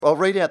I'll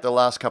read out the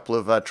last couple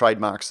of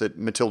trademarks that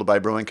Matilda Bay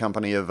Brewing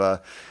Company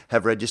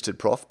have registered,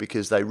 Prof,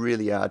 because they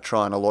really are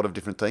trying a lot of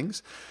different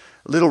things.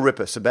 Little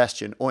Ripper,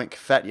 Sebastian, Oink,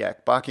 Fat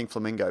Yak, Barking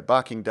Flamingo,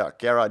 Barking Duck,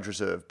 Garage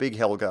Reserve, Big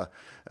Helga,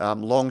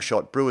 Long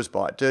Shot, Brewer's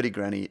Bite, Dirty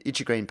Granny,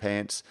 Itchy Green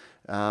Pants,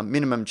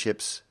 Minimum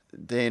Chips.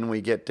 Then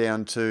we get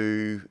down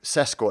to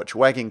Sasquatch,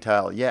 Wagging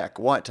Tail, Yak,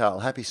 Whitetail,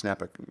 Happy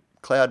Snapper,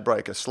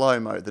 Cloudbreaker,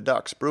 Slow-Mo, The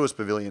Ducks, Brewers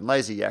Pavilion,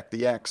 Lazy Yak, The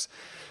Yaks,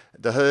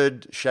 The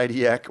Herd, Shady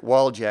Yak,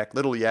 Wild Yak,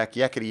 Little Yak,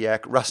 Yakety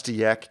Yak, Rusty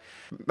Yak,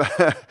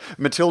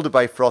 Matilda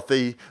Bay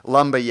Frothy,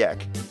 Lumber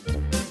Yak.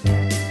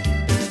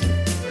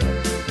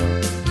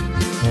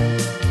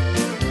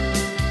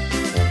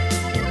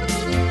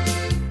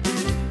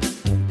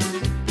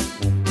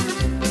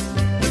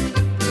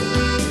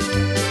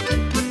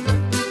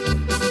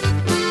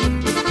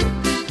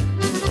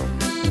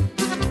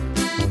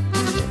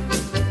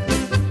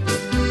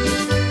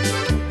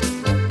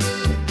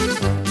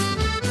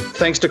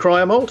 Thanks to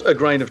Cryer Malt, a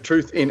grain of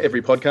truth in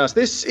every podcast.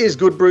 This is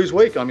Good Brews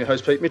Week. I'm your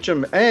host, Pete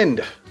Mitchell,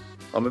 and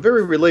I'm a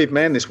very relieved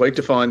man this week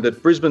to find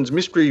that Brisbane's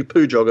mystery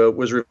poo jogger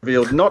was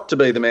revealed not to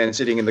be the man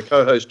sitting in the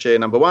co-host chair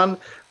number one,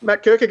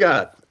 Matt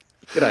Kierkegaard.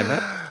 G'day,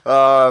 Matt.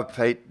 Oh,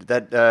 Pete,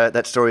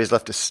 that story has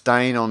left a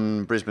stain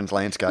on Brisbane's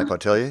landscape, I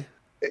tell you.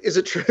 Is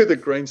it true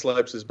that Green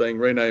Slopes is being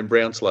renamed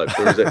Brown Slopes,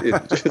 or is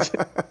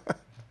that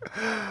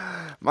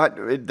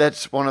Mate,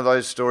 that's one of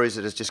those stories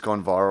that has just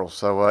gone viral.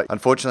 So,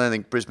 unfortunately, I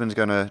think Brisbane's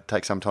going to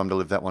take some time to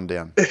live that one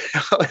down.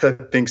 I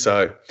think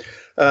so.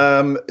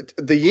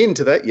 The yin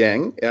to that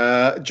yang,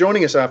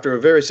 joining us after a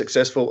very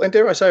successful and,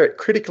 dare I say it,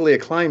 critically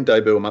acclaimed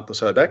debut a month or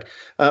so back,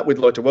 we'd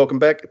like to welcome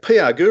back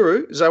PR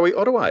guru Zoe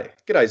Ottaway.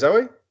 G'day,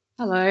 Zoe.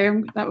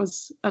 Hello. That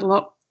was a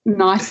lot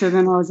nicer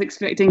than I was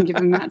expecting,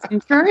 given Matt's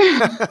intro.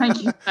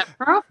 Thank you for that,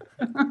 Prof.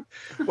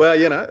 Well,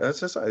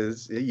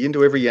 it's yin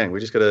to every yang. We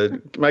just got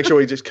to make sure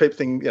we just keep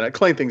things,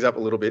 clean things up a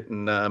little bit.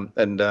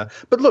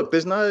 But look,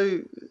 there's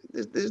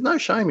no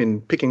shame in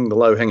picking the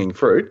low hanging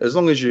fruit, as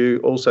long as you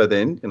also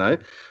then,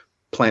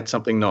 plant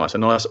something nice, a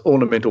nice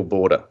ornamental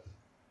border.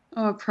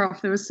 Oh,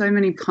 Prof, there were so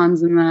many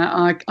puns in there.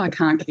 I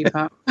can't keep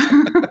up.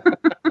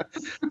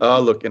 Oh,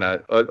 look,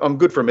 I'm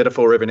good for a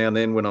metaphor every now and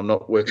then when I'm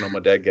not working on my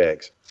dad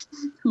gags.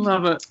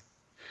 Love it.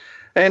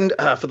 And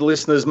for the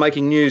listeners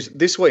making news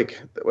this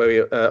week,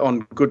 on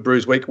Good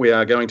Brews Week, we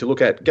are going to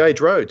look at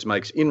Gage Roads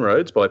makes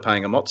inroads by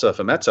paying a mozza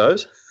for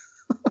Matzo's.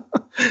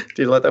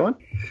 Do you like that one?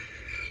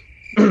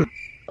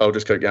 I'll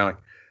just keep going.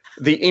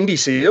 The Indie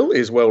Seal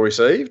is well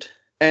received.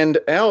 And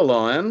our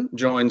lion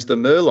joins the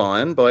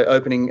Merlion by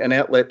opening an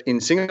outlet in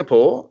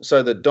Singapore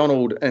so that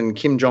Donald and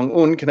Kim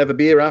Jong-un can have a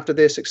beer after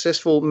their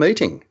successful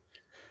meeting.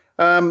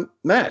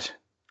 Matt,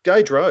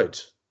 Gage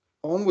Roads,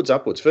 onwards,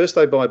 upwards. First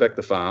they buy back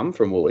the farm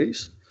from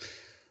Woolies.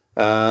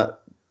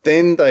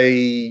 Then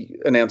they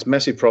announce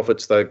massive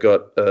profits. They've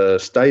got a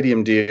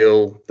stadium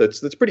deal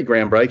that's pretty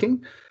groundbreaking.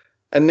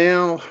 And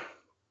now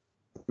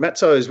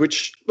Matzo's,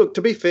 which, look,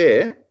 to be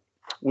fair,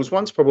 was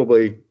once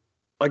probably,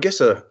 I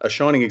guess, a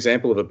shining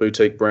example of a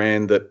boutique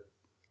brand that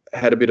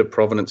had a bit of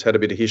provenance, had a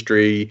bit of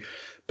history,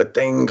 but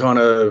then kind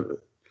of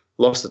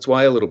lost its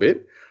way a little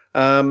bit.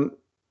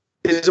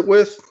 Is it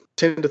worth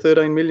 10 to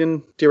 13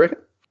 million, do you reckon?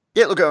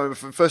 Yeah, look,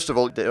 first of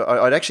all,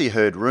 I'd actually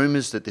heard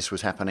rumours that this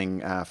was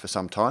happening for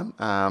some time,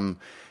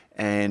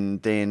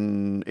 and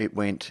then it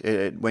went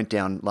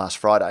down last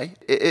Friday.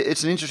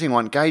 It's an interesting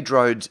one. Gage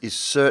Roads is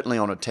certainly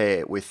on a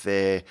tear with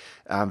their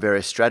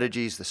various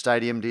strategies, the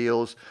stadium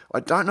deals. I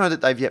don't know that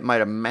they've yet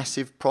made a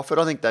massive profit.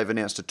 I think they've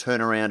announced a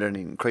turnaround and an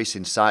increase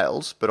in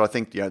sales, but I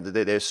think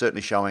they're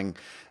certainly showing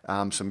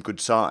some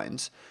good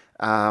signs.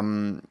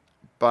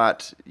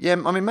 But yeah,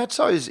 I mean,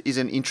 Matzo's is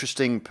an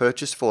interesting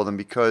purchase for them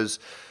because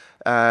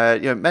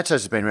Matzo's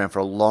has been around for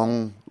a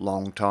long,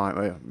 long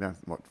time.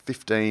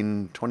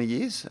 15, 20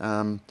 years?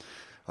 I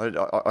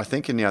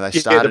think, and they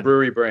started the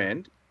brewery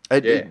brand.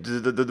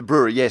 The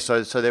brewery, yeah.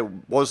 So there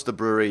was the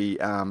brewery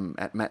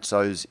at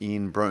Matzo's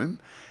in Broome.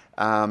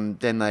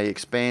 Then they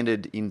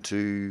expanded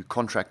into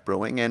contract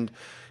brewing, and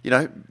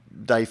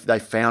they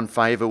found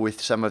favour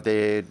with some of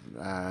their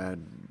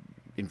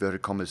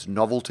inverted commas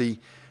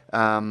novelty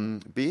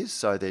beers.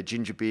 So their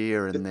ginger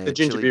beer and their the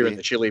ginger chili beer beer. And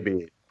the chili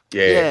beer.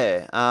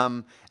 Yeah.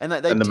 And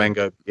the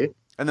mango beer.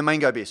 And the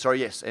mango beer, sorry,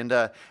 yes.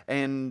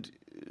 And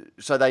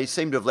so they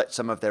seem to have let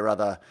some of their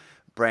other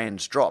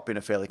brands drop in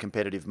a fairly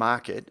competitive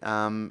market.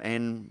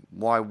 And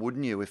why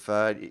wouldn't you if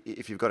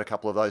you've got a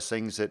couple of those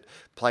things that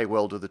play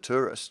well to the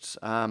tourists?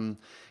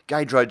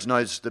 Gage Roads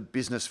knows the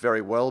business very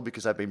well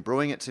because they've been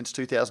brewing it since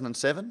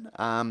 2007.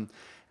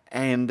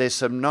 And there's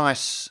some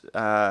nice,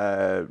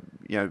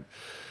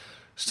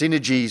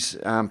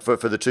 synergies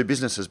for the two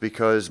businesses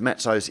because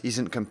Matzo's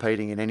isn't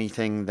competing in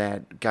anything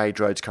that Gage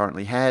Roads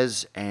currently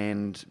has,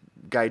 and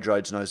Gage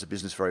Roads knows the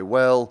business very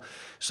well,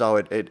 so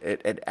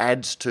it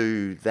adds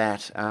to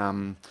that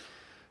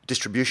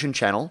distribution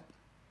channel.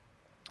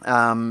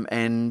 I'm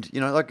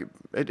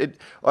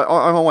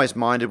always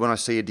minded when I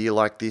see a deal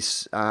like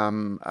this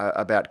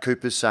about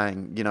Coopers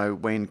saying,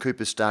 when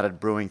Coopers started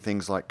brewing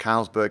things like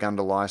Carlsberg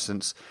under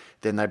license,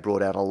 Then they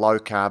brought out a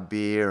low-carb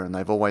beer, and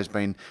they've always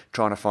been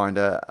trying to find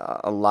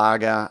a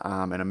lager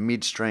and a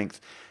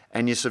mid-strength.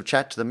 And you sort of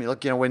chat to them, you're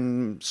like,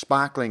 when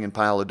sparkling and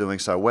pale are doing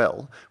so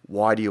well,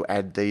 why do you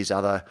add these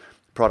other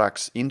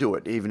products into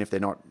it, even if they're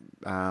not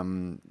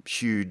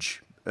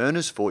huge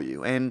earners for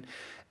you? And,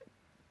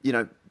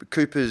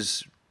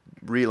 Coopers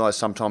realised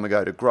some time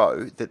ago to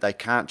grow that they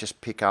can't just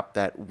pick up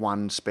that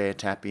one spare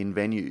tap in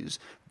venues.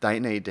 They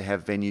need to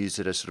have venues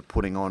that are sort of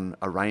putting on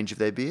a range of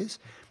their beers.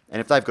 And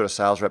if they've got a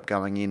sales rep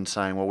going in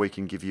saying, well, we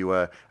can give you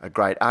a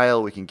great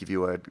ale, we can give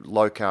you a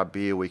low-carb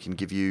beer, we can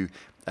give you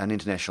an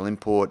international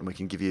import, and we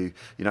can give you,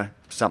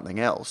 something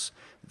else,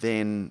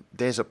 then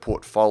there's a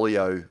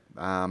portfolio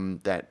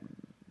that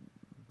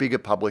bigger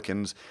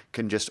publicans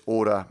can just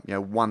order,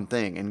 one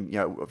thing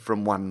and,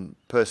 from one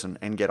person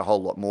and get a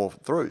whole lot more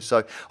through.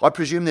 So I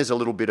presume there's a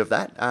little bit of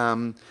that.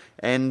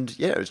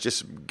 It's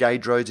just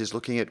Gage Roads is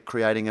looking at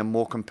creating a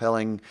more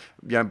compelling,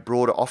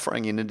 broader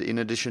offering in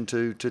addition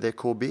to their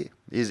core beer,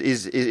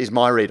 is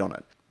my read on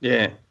it.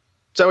 Yeah.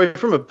 So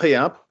from a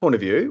PR point of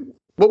view,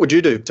 what would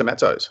you do to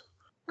Matzo's?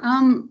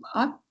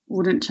 I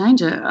wouldn't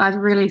change it. I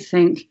really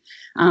think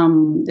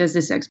there's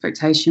this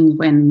expectation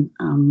when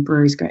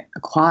breweries get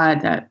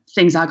acquired that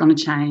things are going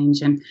to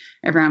change and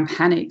everyone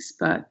panics,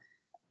 but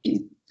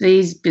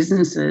these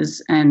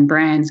businesses and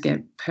brands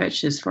get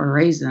purchased for a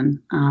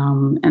reason,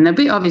 and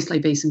there'll obviously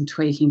be some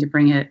tweaking to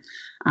bring it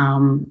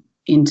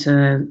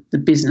into the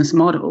business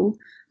model.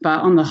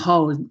 But on the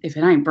whole, if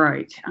it ain't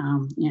broke,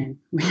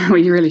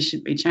 we really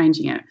should be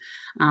changing it.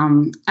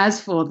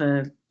 As for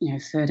the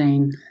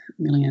 13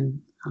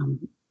 million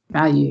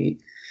value,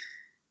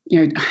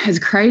 as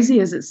crazy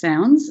as it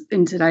sounds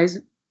in today's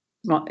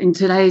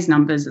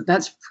numbers,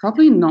 that's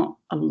probably not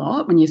a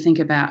lot when you think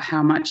about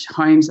how much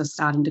homes are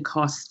starting to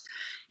cost.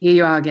 Here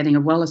you are getting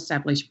a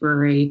well-established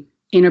brewery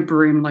in a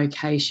Broome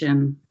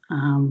location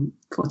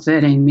for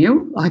 13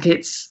 mil. Like,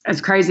 it's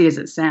as crazy as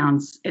it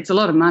sounds. It's a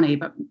lot of money,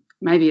 but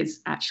maybe it's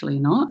actually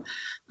not.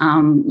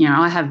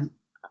 I have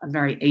a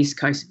very East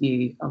Coast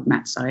view of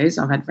Matzo's.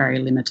 I've had very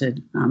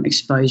limited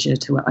exposure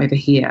to it over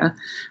here,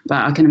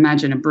 but I can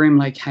imagine a Broome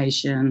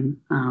location,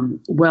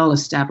 well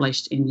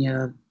established in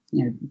your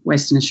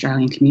Western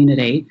Australian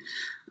community.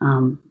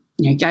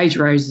 Gage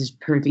Roads is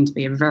proving to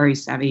be a very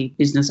savvy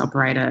business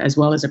operator as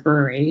well as a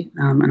brewery,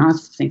 and I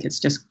think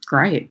it's just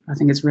great. I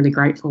think it's really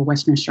great for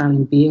Western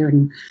Australian beer,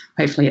 and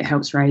hopefully it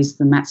helps raise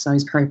the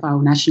Matzo's profile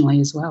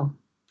nationally as well.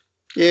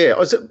 Yeah.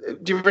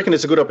 Do you reckon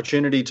it's a good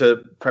opportunity to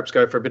perhaps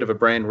go for a bit of a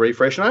brand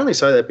refresh? And I only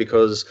say that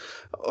because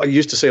I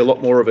used to see a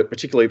lot more of it,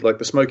 particularly like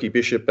the Smoky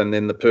Bishop and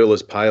then the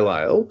Perla's Pale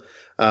Ale.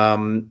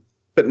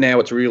 But now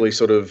it's really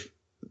sort of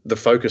the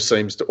focus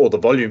seems to, or the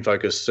volume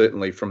focus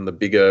certainly from the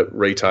bigger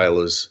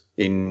retailers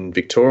in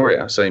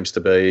Victoria seems to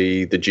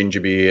be the ginger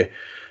beer,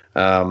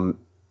 and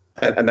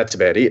that's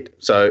about it.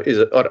 So is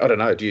it? I don't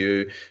know.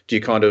 Do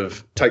you kind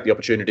of take the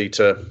opportunity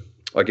to,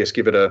 I guess,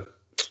 give it a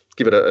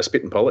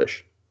spit and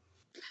polish?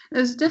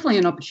 There's definitely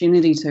an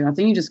opportunity to. I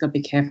think you just got to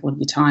be careful of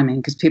your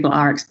timing because people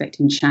are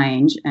expecting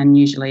change, and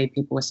usually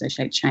people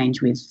associate change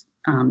with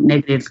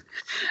negative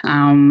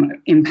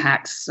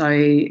impacts. So,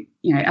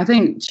 I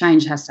think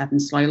change has to happen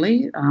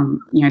slowly,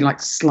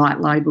 like slight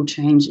label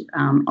change,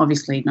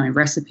 obviously no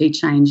recipe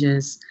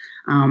changes.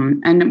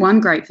 And one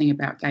great thing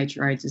about Gage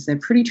Roads is they're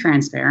pretty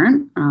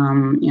transparent.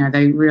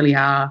 They really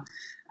are.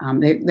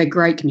 They're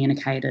great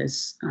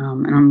communicators,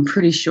 and I'm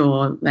pretty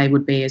sure they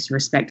would be as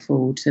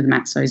respectful to the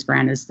Matzo's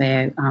brand as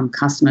their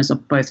customers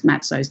of both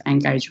Matzo's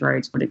and Gage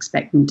Roads would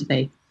expect them to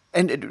be.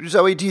 And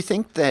Zoe, do you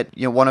think that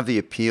one of the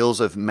appeals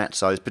of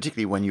Matzo's,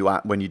 particularly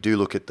when you do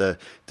look at the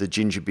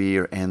ginger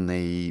beer and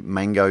the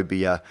mango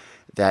beer,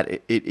 that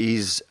it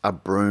is a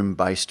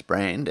Broome-based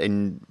brand,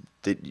 and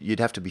that you'd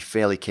have to be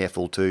fairly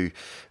careful to,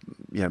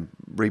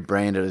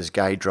 rebrand it as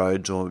Gage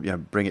Roads or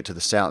bring it to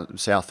the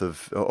south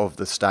of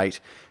the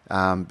state,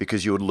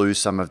 because you would lose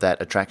some of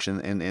that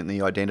attraction and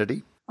the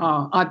identity?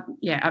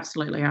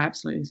 Absolutely. I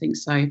absolutely think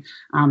so.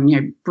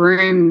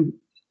 Broome.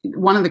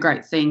 One of the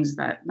great things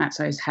that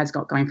Matzo's has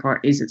got going for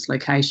it is its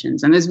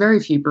locations, and there's very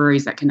few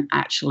breweries that can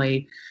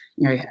actually,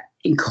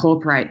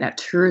 incorporate that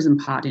tourism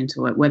part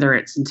into it, whether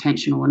it's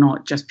intentional or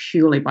not, just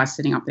purely by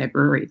setting up their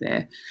brewery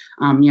there.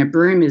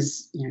 Broome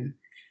is,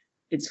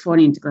 it's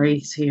 14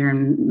 degrees here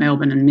in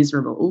Melbourne and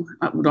miserable.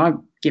 Would I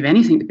give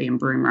anything to be in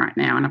Broome right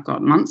now? And I've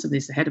got months of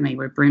this ahead of me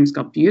where Broome's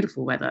got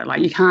beautiful weather.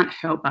 Like, you can't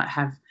help but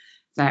have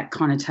that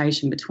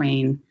connotation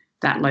between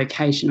that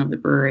location of the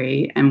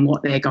brewery and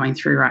what they're going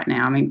through right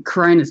now. I mean,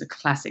 Corona is a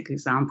classic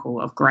example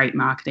of great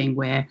marketing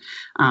where,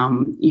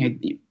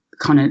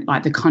 kind of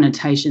like the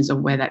connotations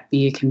of where that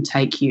beer can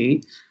take you,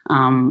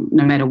 no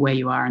matter where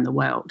you are in the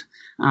world.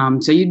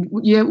 So you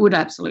would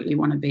absolutely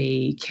want to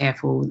be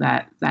careful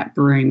that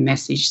Broome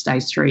message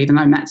stays through, even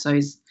though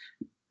Matzo's,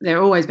 they've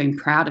always been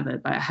proud of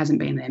it, but it hasn't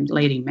been their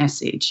leading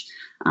message.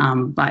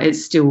 But it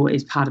still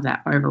is part of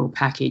that overall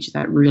package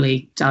that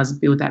really does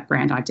build that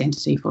brand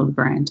identity for the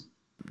brand.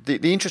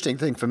 The interesting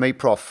thing for me,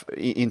 Prof,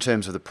 in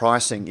terms of the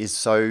pricing is,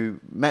 so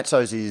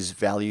Matzo's is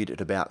valued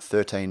at about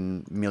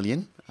 13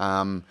 million,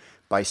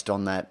 based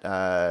on that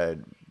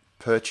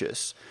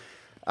purchase.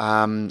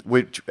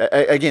 Which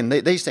again,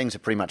 these things are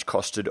pretty much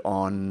costed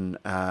on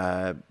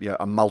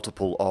a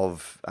multiple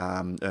of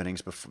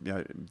earnings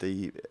before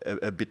the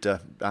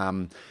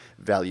EBITDA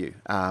value,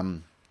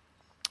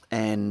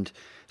 and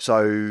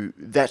so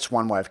that's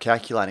one way of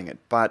calculating it.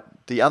 But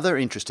the other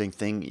interesting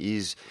thing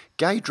is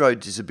Gage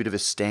Roads is a bit of a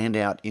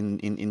standout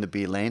in the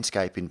beer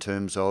landscape in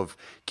terms of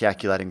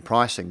calculating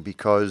pricing,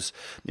 because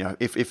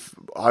if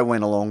I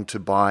went along to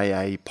buy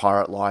a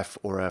Pirate Life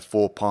or a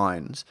Four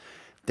Pines,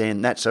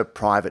 then that's a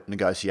private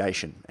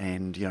negotiation,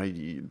 and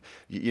you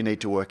need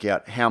to work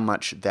out how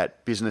much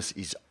that business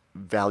is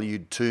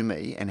valued to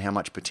me and how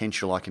much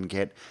potential I can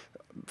get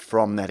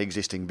from that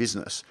existing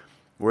business.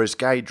 Whereas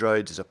Gage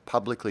Roads is a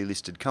publicly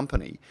listed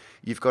company,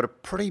 you've got a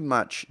pretty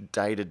much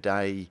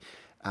day-to-day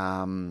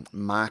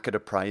market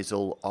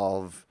appraisal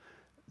of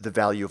the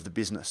value of the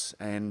business.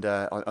 And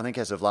I think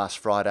as of last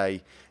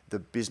Friday, the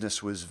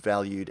business was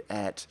valued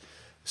at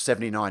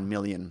 79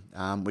 million,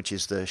 which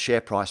is the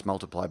share price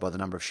multiplied by the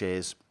number of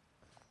shares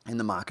in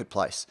the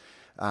marketplace.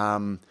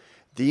 The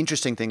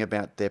interesting thing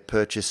about their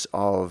purchase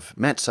of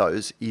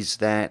Matso's is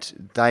that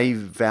they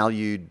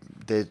valued,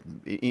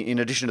 in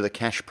addition to the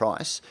cash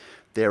price,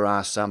 there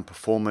are some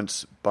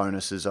performance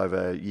bonuses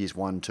over years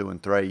 1, 2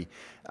 and 3,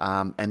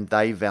 and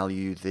they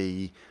value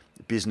the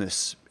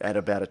business at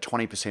about a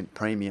 20%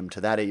 premium to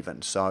that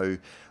even. So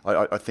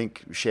I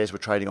think shares were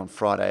trading on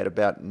Friday at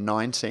about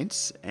 9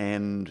 cents,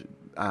 and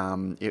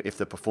if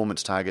the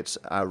performance targets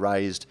are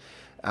raised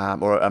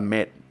or are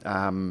met,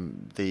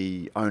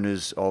 the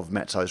owners of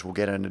Matso's will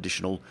get an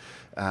additional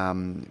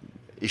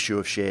issue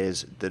of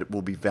shares that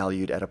will be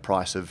valued at a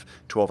price of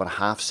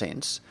 12.5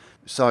 cents.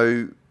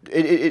 So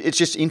it's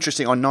just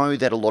interesting. I know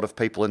that a lot of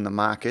people in the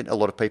market, a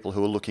lot of people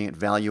who are looking at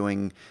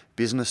valuing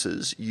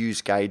businesses,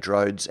 use Gage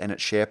Roads and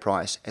its share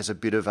price as a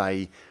bit of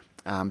a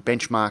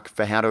benchmark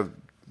for how to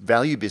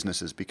value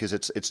businesses, because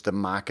it's the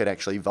market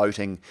actually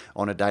voting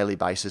on a daily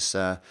basis,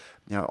 on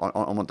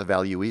what the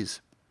value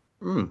is.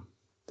 There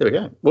we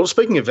go. Well,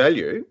 speaking of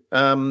value,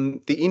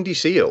 the Indy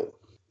Seal,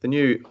 the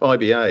new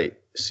IBA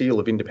Seal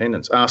of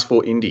Independence, ask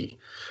for Indy,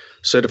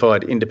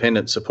 certified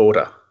independent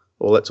supporter,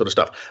 all that sort of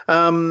stuff.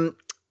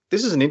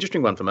 This is an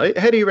interesting one for me.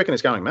 How do you reckon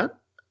it's going, Matt?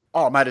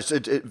 Oh, mate, it's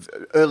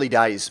early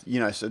days.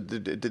 So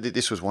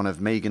this was one of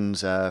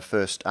Megan's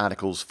first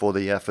articles for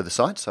the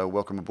site. So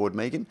welcome aboard,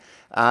 Megan.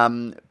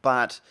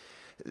 But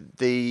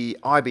the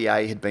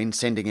IBA had been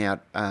sending out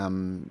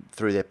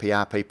through their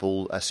PR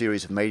people a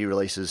series of media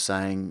releases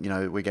saying,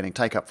 we're getting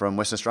take up from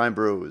Western Australian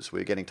brewers,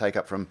 we're getting take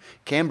up from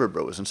Canberra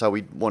brewers, and so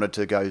we wanted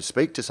to go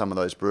speak to some of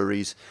those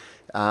breweries.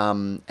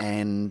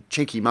 And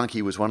Cheeky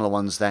Monkey was one of the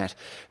ones that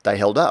they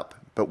held up.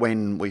 But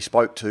when we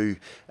spoke to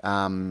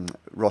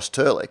Ross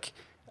Turlick,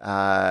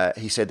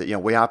 he said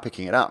that we are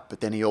picking it up,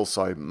 but then he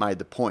also made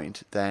the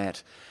point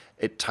that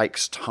it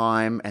takes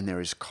time and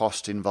there is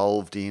cost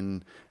involved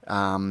in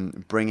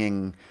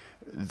bringing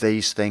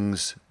these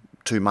things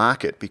to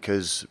market,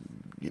 because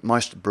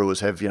most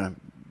brewers have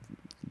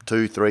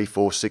 2, 3,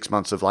 4, 6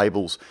 months of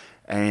labels,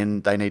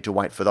 and they need to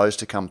wait for those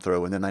to come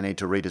through, and then they need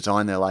to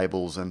redesign their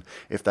labels. And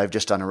if they've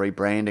just done a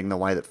rebranding the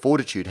way that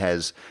Fortitude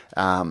has,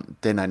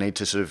 then they need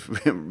to sort of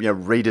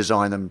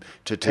redesign them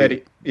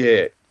to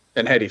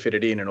and how do you fit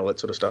it in and all that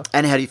sort of stuff.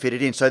 And how do you fit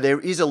it in? So there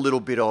is a little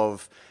bit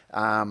of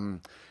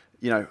an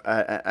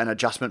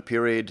adjustment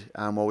period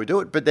while we do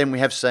it. But then we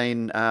have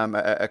seen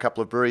a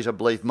couple of breweries, I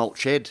believe Malt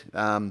Shed,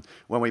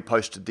 when we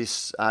posted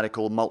this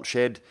article, Malt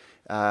Shed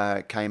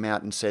came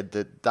out and said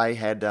that they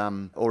had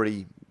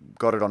already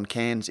got it on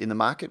cans in the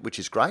market, which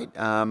is great.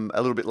 A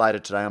little bit later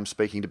today, I'm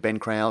speaking to Ben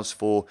Krause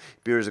for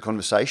Beer as a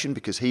Conversation,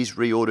 because he's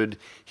reordered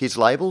his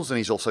labels and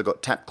he's also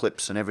got tap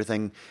clips and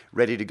everything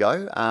ready to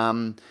go.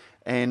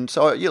 And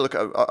so, look,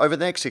 over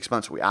the next 6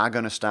 months, we are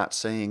going to start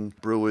seeing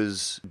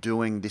brewers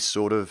doing this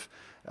sort of,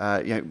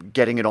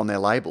 getting it on their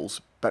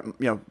labels. But,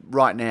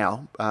 right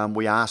now,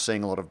 we are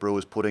seeing a lot of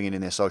brewers putting it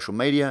in their social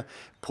media,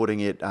 putting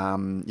it,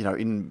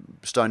 in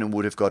Stone and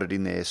Wood have got it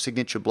in their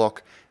signature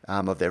block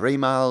of their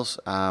emails.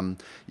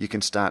 You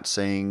can start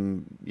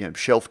seeing,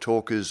 shelf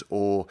talkers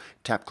or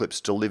tap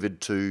clips delivered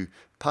to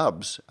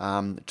pubs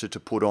to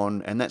put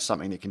on, and that's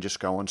something that can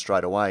just go on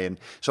straight away. And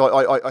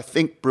so I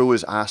think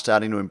brewers are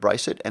starting to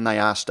embrace it, and they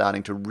are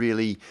starting to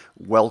really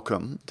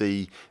welcome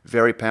the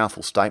very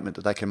powerful statement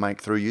that they can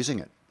make through using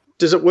it.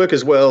 Does it work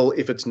as well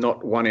if it's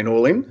not one in,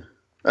 all in?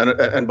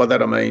 And by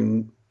that I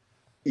mean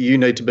you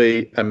need to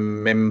be a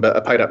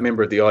paid up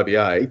member of the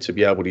IBA to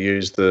be able to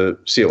use the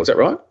seal. Is that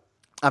right?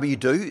 You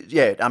do,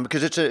 yeah,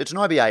 because it's an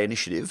IBA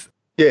initiative.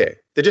 Yeah,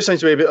 there just seems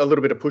to be a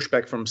little bit of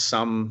pushback from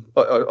some.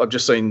 I've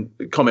just seen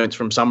comments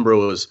from some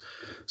brewers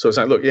sort of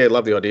saying, look, yeah,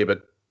 love the idea,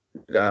 but,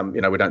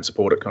 we don't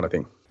support it, kind of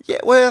thing. Yeah,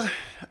 well,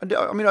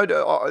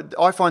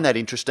 I find that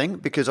interesting,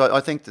 because I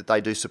think that they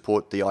do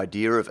support the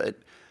idea of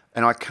it.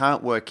 And I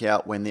can't work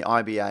out when the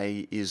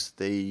IBA is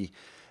the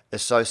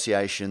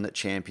association that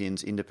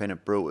champions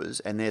independent brewers,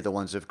 and they're the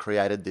ones who've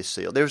created this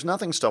seal. There's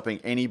nothing stopping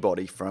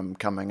anybody from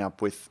coming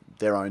up with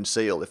their own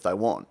seal if they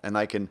want, and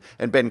they can.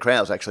 And Ben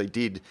Krause actually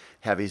did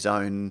have his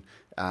own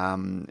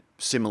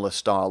similar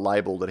style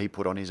label that he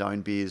put on his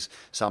own beers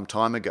some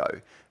time ago.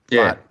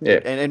 Yeah, but, yeah.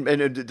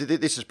 And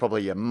this is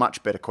probably a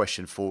much better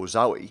question for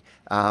Zoe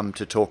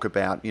to talk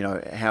about,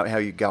 how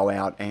you go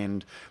out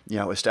and,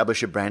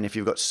 establish a brand. If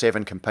you've got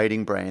 7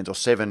 competing brands or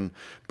 7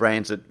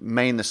 brands that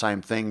mean the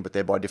same thing, but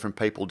they're by different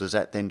people, does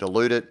that then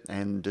dilute it?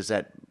 And does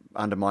that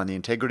undermine the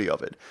integrity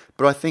of it?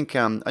 But I think,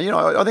 I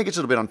think it's a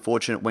little bit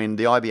unfortunate when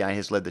the IBA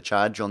has led the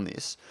charge on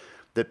this,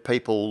 that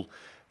people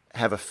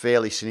have a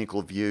fairly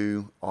cynical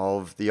view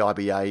of the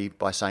IBA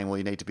by saying, well,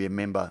 you need to be a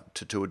member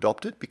to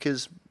adopt it,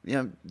 because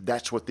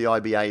that's what the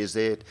IBA is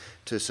there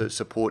to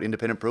support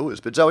independent brewers.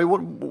 But Zoe,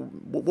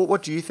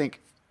 what do you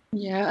think?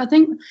 Yeah, I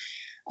think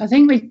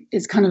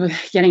it's kind of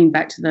getting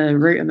back to the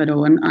root of it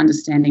all and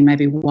understanding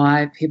maybe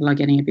why people are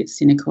getting a bit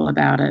cynical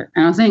about it.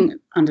 And I think,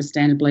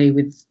 understandably,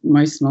 with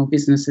most small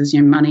businesses,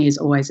 money is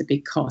always a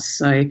big cost.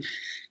 So,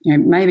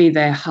 maybe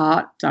their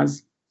heart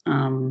does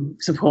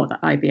support the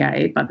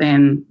IBA, but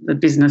then the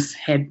business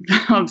head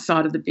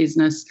side of the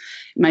business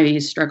maybe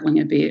is struggling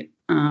a bit.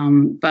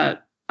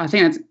 But I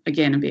think that's,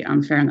 again, a bit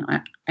unfair on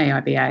the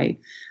AIBA.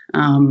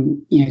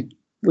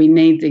 We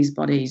need these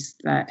bodies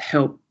that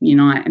help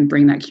unite and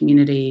bring that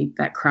community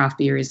that craft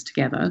beer is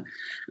together.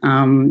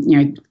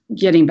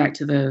 Getting back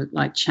to the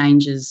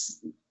changes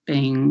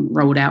being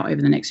rolled out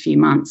over the next few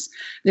months,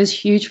 there's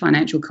huge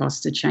financial costs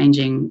to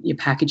changing your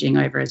packaging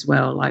over as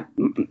well.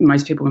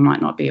 Most people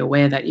might not be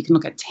aware that you can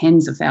look at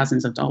tens of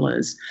thousands of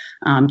dollars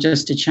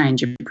just to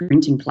change your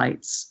printing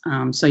plates.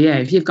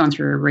 If you've gone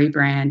through a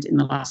rebrand in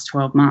the last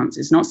 12 months,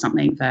 it's not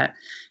something that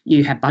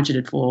you have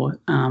budgeted for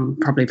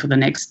probably for the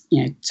next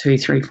 2,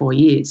 3, 4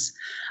 years.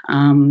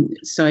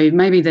 So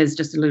maybe there's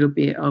just a little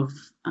bit of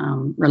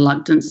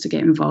reluctance to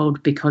get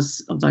involved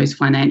because of those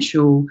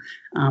financial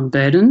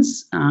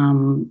burdens.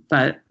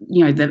 But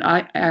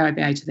the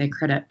AIBA, to their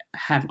credit,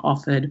 have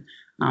offered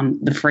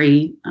the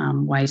free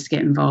ways to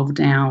get involved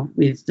now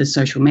with the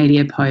social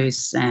media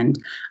posts and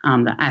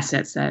the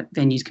assets that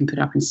venues can put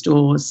up in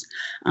stores.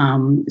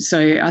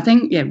 So I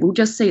think, we'll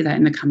just see that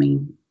in the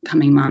coming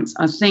months.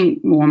 I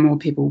think more and more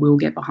people will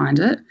get behind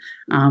it.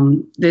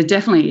 There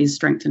definitely is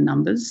strength in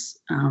numbers.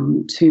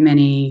 Too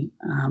many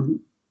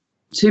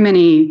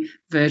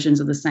versions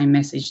of the same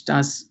message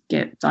does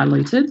get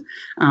diluted,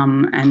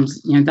 and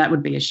that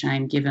would be a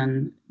shame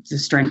given the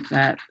strength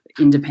that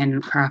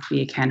independent craft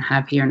beer can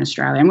have here in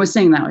Australia. And we're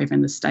seeing that over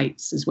in the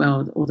States as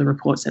well, all the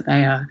reports that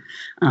they are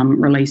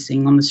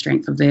releasing on the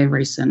strength of their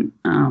recent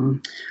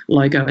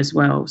logo as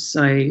well.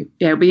 So,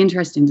 it'll be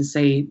interesting to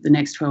see the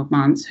next 12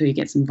 months who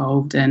gets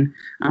involved and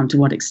to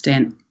what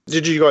extent.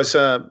 Did you guys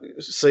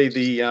see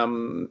the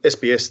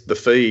SBS, The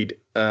Feed,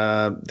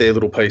 their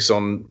little piece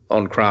on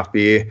craft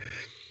beer?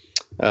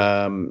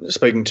 There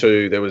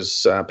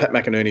was Pat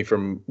McInerney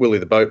from Willie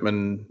the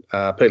Boatman,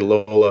 Peter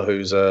Lawler,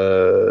 who's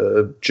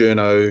a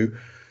journo,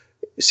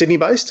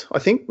 Sydney-based, I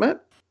think,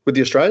 Matt, with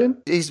the Australian.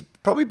 He's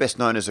probably best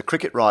known as a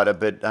cricket writer,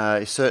 but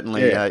he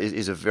certainly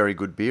is a very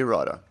good beer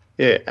writer.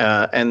 Yeah,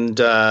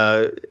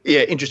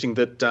 interesting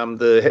that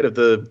the head of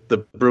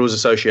the Brewers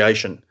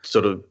Association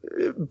sort of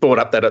brought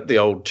up that the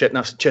old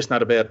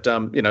chestnut about,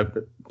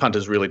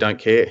 punters really don't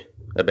care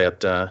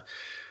about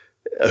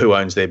who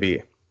owns their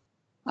beer.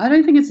 I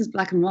don't think it's as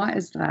black and white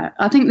as that.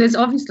 I think there's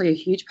obviously a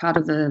huge part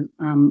of the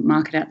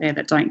market out there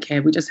that don't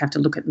care. We just have to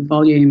look at the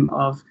volume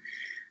of,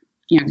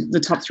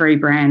 the top 3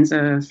 brands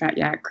are Fat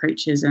Yak,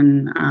 Creatures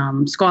and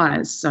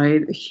Squires.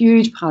 So a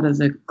huge part of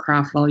the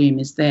craft volume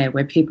is there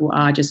where people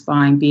are just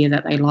buying beer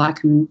that they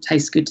like and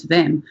tastes good to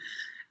them.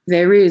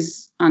 There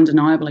is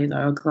undeniably,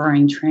 though, a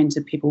growing trend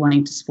to people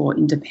wanting to support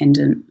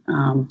independent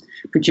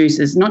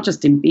producers, not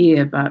just in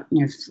beer, but,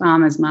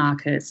 farmers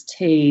markets,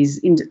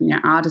 teas,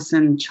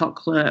 artisan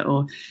chocolate,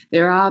 or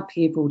there are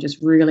people just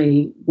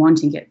really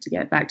wanting to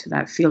get back to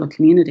that feel of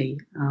community.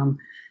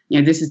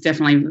 This is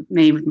definitely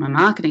me with my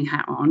marketing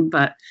hat on,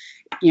 but,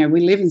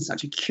 we live in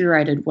such a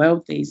curated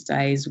world these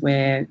days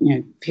where,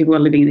 people are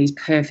living these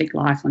perfect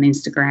life on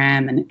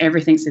Instagram and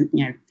everything's,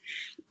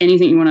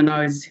 anything you want to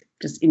know is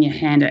just in your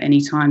hand at any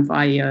time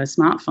via your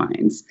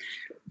smartphones.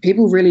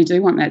 People really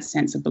do want that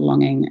sense of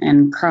belonging,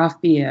 and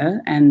craft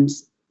beer and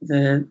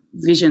the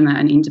vision that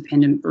an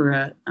independent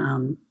brewer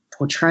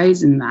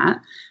portrays in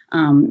that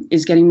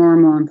is getting more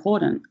and more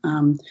important.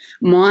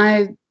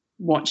 My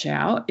watch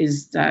out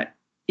is that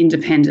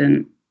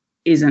independent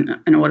isn't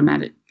an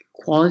automatic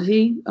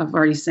quality. I've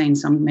already seen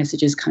some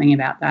messages coming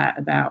about that,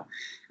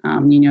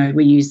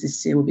 we use this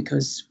seal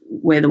because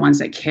we're the ones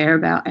that care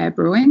about our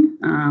brewing.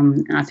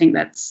 And I think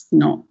that's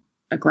not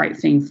a great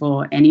thing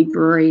for any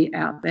brewery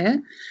out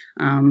there.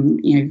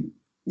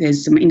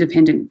 There's some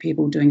independent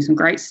people doing some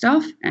great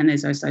stuff, and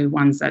there's also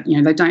ones that,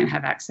 they don't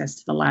have access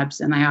to the labs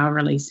and they are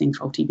releasing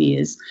faulty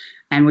beers.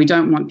 And we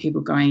don't want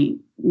people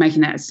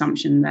making that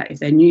assumption that if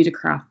they're new to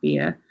craft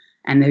beer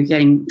and they're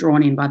getting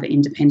drawn in by the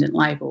independent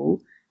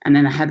label and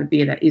then they have a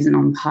beer that isn't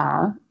on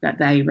par, that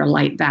they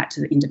relate that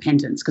to the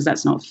independents, because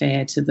that's not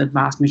fair to the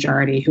vast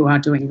majority who are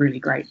doing really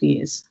great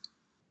beers.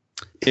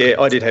 Yeah,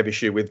 I did have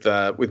issue with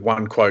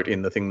one quote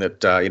in the thing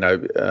that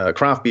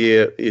craft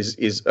beer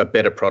is a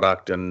better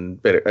product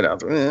and better.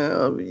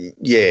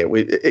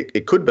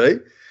 It could be,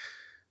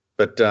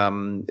 but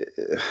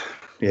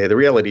the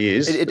reality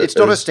is it's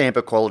not a stamp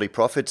of quality,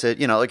 Prof. It's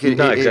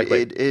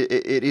exactly.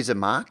 It is a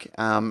mark,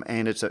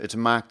 and it's a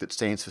mark that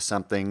stands for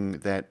something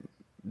that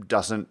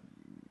doesn't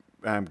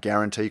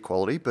guarantee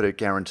quality, but it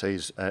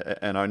guarantees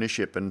an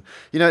ownership. And,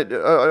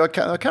 I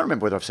can't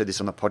remember whether I've said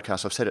this on the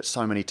podcast. I've said it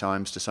so many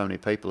times to so many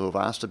people who have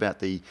asked about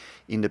the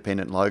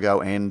independent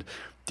logo and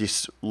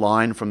this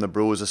line from the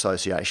Brewers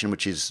Association,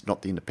 which is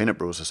not the Independent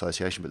Brewers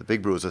Association, but the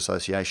Big Brewers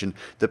Association,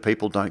 that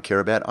people don't care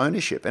about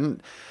ownership.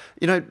 And,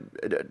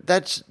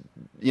 that's,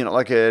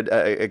 like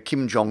a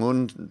Kim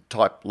Jong-un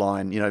type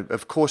line.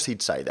 Of course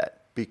he'd say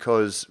that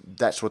because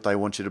that's what they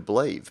want you to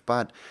believe.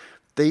 But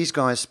these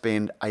guys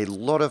spend a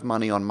lot of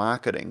money on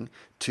marketing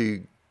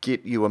to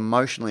get you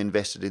emotionally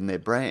invested in their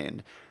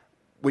brand,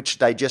 which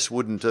they just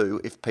wouldn't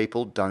do if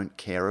people don't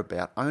care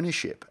about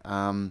ownership.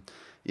 And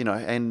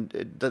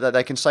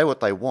they can say what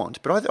they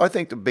want, but I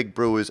think the big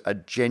brewers are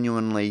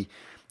genuinely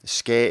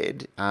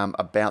scared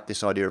about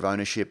this idea of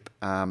ownership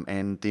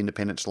and the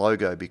independence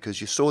logo, because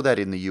you saw that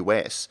in the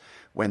US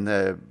when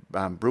the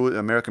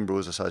American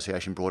Brewers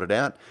Association brought it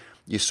out.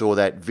 You saw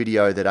that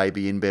video that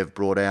AB InBev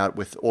brought out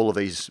with all of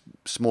these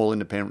small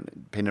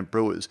independent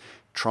brewers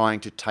trying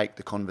to take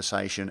the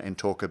conversation and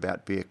talk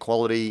about beer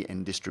quality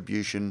and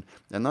distribution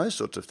and those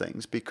sorts of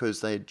things,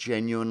 because they're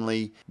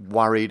genuinely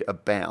worried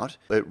about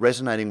it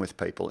resonating with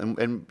people.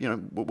 And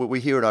we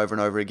hear it over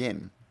and over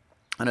again.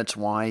 And it's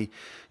why,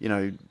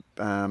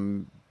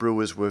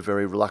 brewers were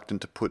very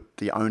reluctant to put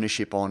the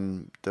ownership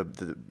on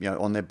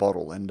on their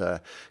bottle,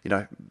 and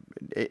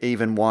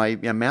even why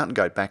Mountain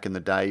Goat back in the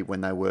day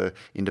when they were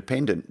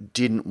independent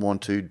didn't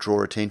want to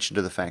draw attention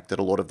to the fact that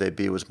a lot of their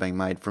beer was being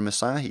made from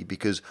Asahi,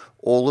 because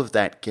all of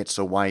that gets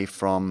away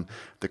from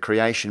the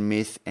creation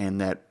myth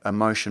and that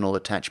emotional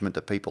attachment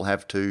that people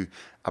have to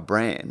a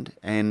brand.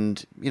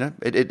 And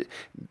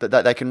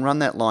they can run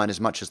that line as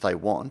much as they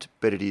want,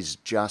 but it is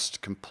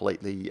just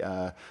completely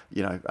a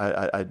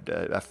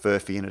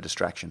furphy and a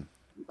distraction.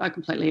 I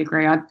completely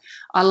agree.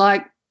 I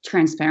like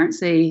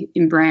transparency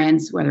in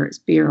brands, whether it's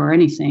beer or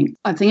anything.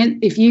 I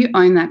think if you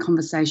own that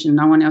conversation,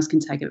 no one else can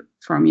take it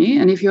from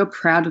you. And if you're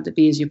proud of the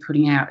beers you're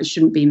putting out, it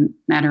shouldn't be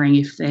mattering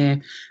if they're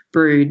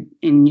brewed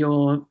in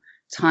your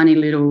tiny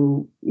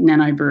little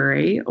nano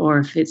brewery or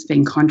if it's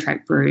been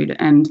contract brewed.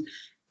 And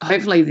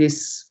hopefully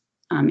this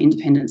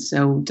independent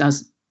cell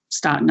does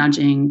start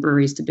nudging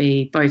breweries to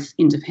be both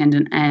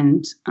independent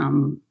and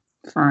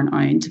foreign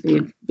owned, to be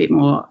a bit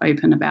more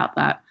open about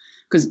that.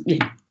 Because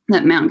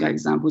that Mountain Goat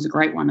example is a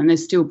great one, and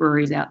there's still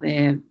breweries out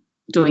there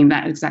doing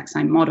that exact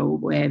same model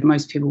where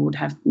most people would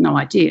have no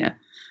idea.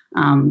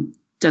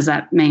 Does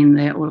that mean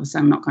they're all of a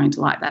sudden not going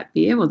to like that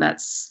beer? Well,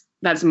 that's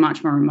a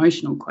much more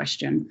emotional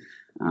question.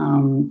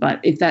 But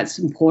if that's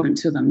important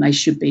to them, they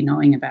should be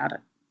knowing about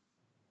it.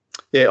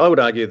 Yeah, I would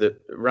argue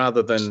that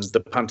rather than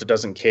the punter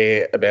doesn't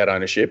care about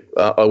ownership,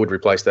 I would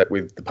replace that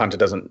with the punter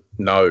doesn't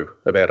know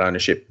about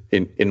ownership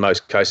in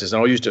most cases.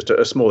 And I'll use just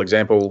a small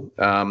example.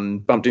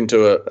 Bumped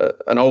into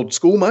an old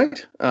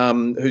schoolmate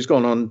who's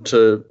gone on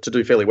to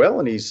do fairly well,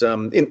 and he's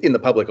in the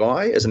public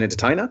eye as an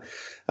entertainer.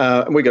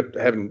 And we got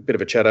having a bit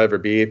of a chat over a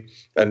beer,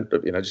 and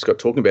just got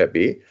talking about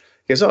beer.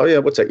 He goes, "Oh yeah,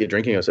 what's that you're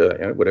drinking?" I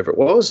said, "Whatever it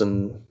was,"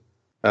 and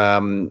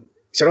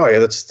he said, "Oh yeah,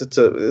 that's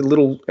a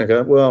little." I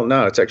go, "Well,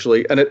 no, it's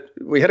actually." And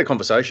we had a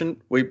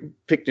conversation. We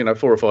picked 4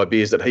 or 5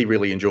 beers that he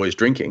really enjoys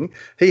drinking.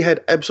 He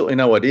had absolutely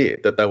no idea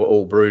that they were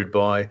all brewed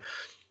by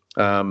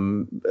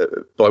one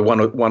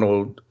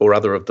or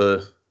other of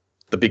the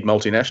big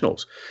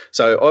multinationals.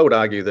 So I would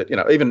argue that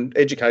even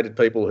educated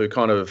people who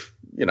kind of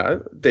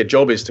their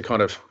job is to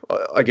kind of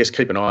I guess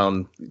keep an eye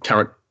on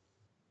current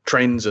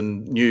trends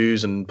and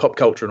news and pop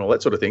culture and all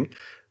that sort of thing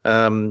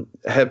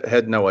have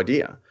had no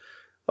idea.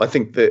 I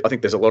think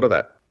there's a lot of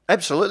that.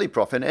 Absolutely,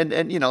 Prof. And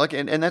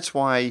that's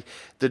why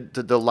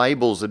the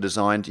labels are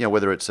designed.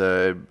 Whether it's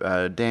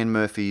a Dan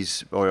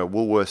Murphy's or a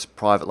Woolworths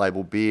private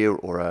label beer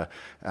or a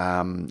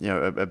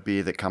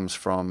beer that comes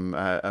from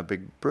a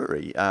big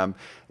brewery,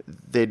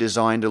 they're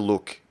designed to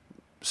look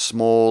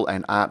small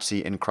and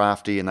artsy and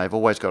crafty, and they've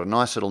always got a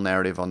nice little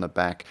narrative on the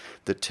back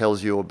that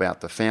tells you about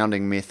the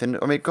founding myth. And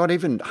it got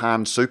even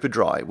Hahn Super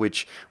Dry,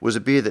 which was a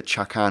beer that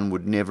Chuck Hahn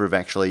would never have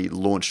actually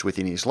launched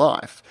within his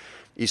life,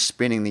 is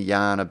spinning the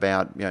yarn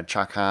about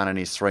Chuck Hahn and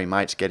his 3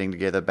 mates getting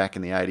together back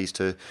in the 80s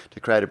to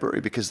create a brewery,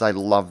 because they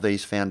love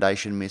these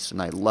foundation myths and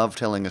they love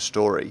telling a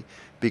story,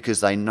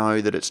 because they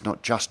know that it's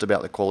not just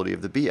about the quality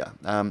of the beer.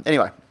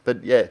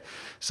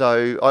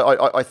 So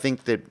I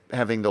think that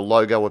having the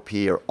logo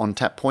appear on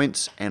tap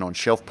points and on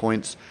shelf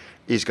points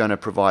is going to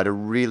provide a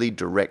really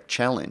direct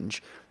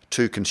challenge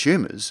to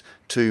consumers.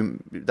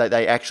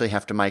 They actually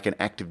have to make an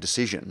active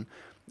decision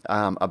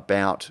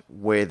about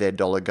where their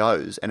dollar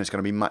goes, and it's going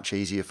to be much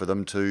easier for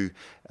them to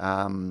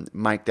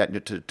make that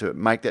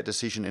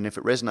decision. And if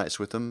it resonates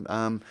with them,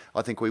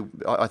 I think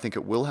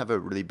it will have a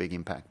really big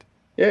impact.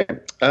 Yeah.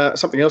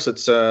 Something else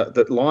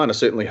that Lion are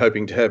certainly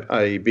hoping to have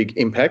a big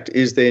impact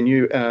is their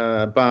new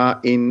bar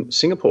in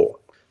Singapore.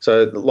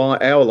 So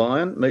our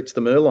lion meets the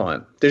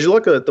merlion. Did you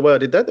like the way I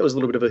did that? That was a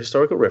little bit of a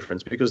historical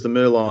reference, because the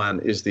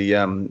merlion is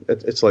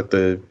it's like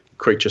the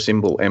creature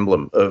symbol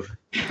emblem of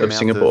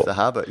Singapore. Of the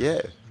harbour,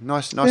 yeah.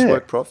 Nice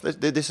work, Prof.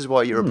 This is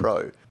why you're a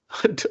pro.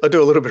 I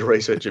do a little bit of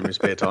research in my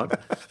spare time.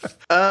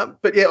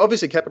 But yeah,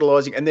 obviously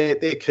capitalising, and their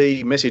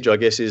key message, I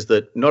guess, is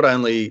that not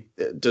only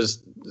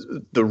does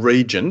the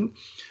region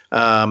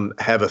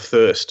have a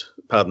thirst,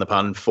 pardon the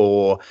pun,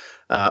 for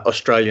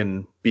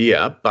Australian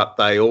beer, but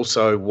they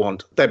also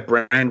want that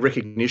brand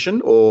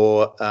recognition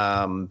or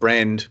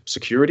brand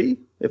security,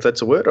 if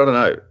that's a word. I don't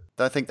know.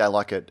 I think they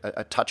like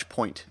a touch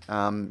point.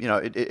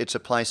 It's a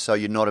place so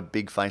you're not a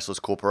big faceless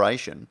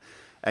corporation,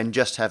 and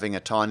just having a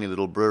tiny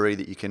little brewery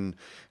that you can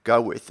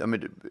go with. I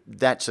mean,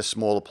 that's a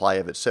smaller play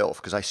of itself,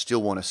 because they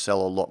still want to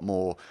sell a lot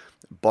more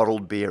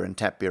bottled beer and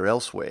tap beer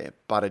elsewhere.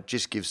 But it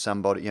just gives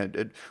somebody,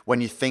 when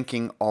you're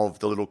thinking of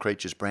the Little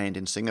Creatures brand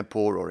in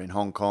Singapore or in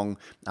Hong Kong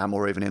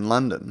or even in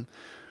London,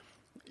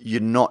 you're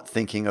not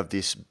thinking of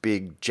this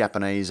big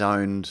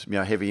Japanese-owned,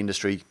 heavy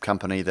industry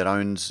company that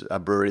owns a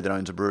brewery, that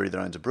owns a brewery, that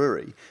owns a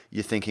brewery.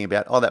 You're thinking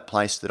about, that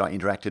place that I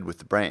interacted with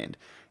the brand.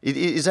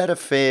 Is that a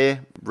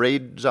fair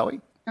read, Zoe?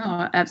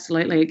 Oh,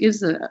 absolutely. It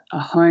gives a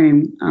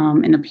home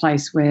in a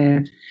place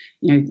where,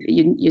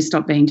 you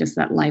stop being just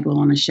that label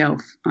on a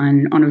shelf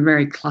and on a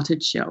very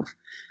cluttered shelf.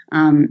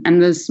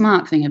 And the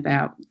smart thing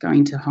about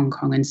going to Hong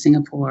Kong and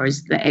Singapore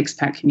is the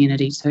expat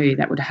community too,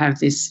 that would have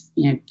this,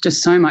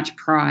 just so much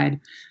pride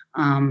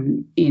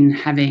in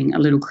having a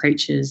Little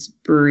Creatures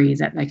brewery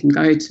that they can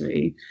go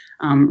to,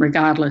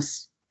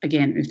 regardless,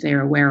 again, if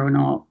they're aware or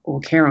not, or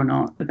care or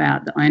not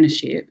about the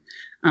ownership.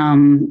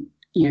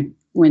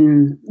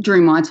 When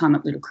during my time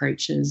at Little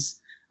Creatures,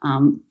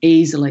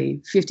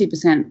 easily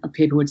 50% of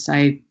people would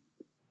say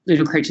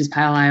Little Creatures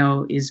Pale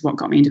Ale is what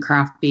got me into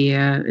craft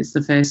beer. It's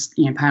the first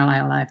pale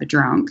ale I ever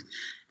drunk.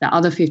 The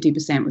other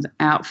 50%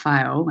 without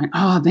fail went,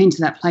 I've been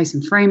to that place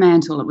in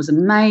Fremantle. It was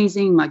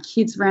amazing. My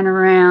kids ran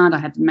around. I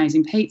had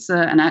amazing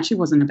pizza. And it actually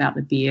wasn't about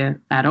the beer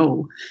at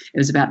all. It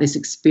was about this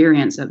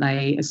experience that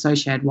they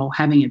associated while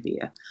having a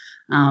beer.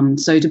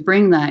 So to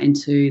bring that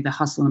into the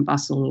hustle and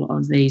bustle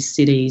of these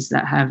cities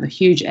that have a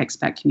huge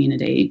expat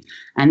community,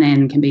 and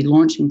then can be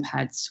launching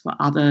pads for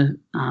other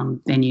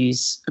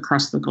venues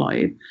across the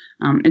globe,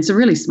 it's a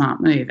really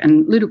smart move.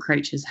 And Little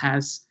Creatures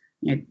has,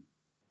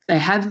 they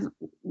have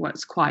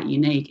what's quite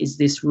unique is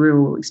this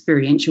real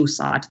experiential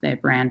side to their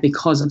brand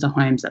because of the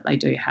homes that they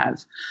do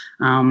have,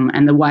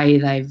 and the way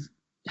they've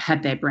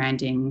had their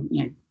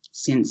branding,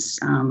 since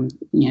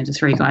the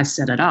three guys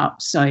set it up.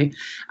 So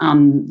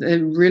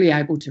they're really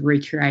able to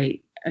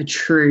recreate a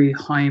true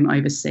home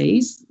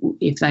overseas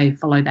if they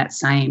follow that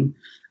same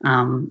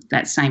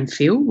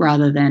feel,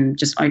 rather than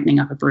just opening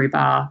up a brew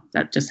bar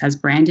that just has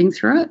branding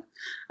through it.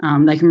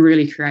 They can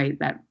really create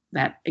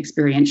that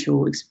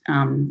experiential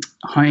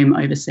home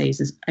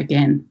overseas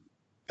again.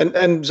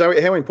 And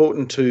Zoe, how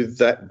important to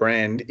that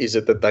brand is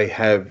it that they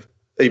have,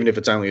 even if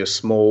it's only a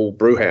small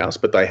brew house,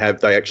 but they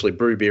actually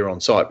brew beer on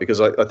site?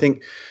 Because I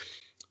think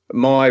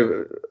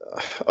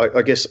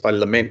I guess I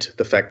lament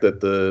the fact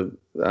that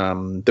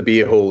the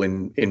beer hall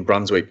in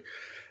Brunswick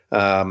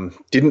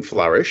didn't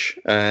flourish,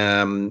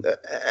 and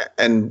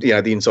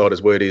the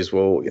insider's word is,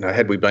 well,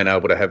 had we been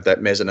able to have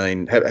that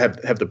mezzanine,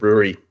 have the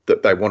brewery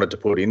that they wanted to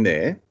put in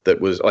there, that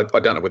was, I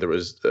don't know whether it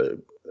was a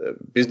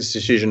business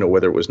decision or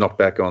whether it was knocked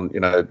back on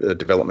a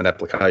development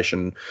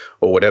application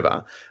or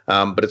whatever,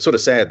 but it's sort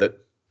of sad that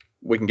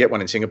we can get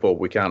one in Singapore,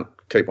 we can't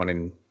keep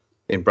one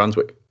in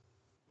Brunswick.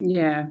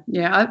 Yeah.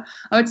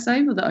 I would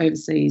say for the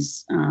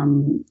overseas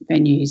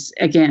venues,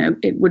 again,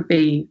 it would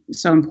be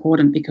so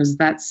important because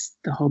that's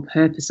the whole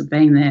purpose of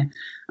being there.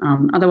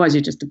 Otherwise,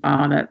 you're just a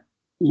bar that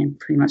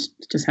pretty much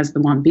just has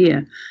the one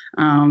beer.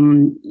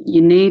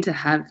 You need to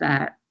have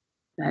that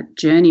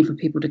journey for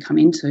people to come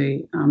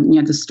into,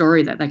 the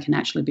story that they can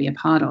actually be a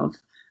part of.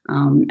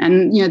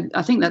 And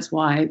I think that's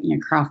why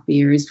craft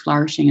beer is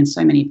flourishing and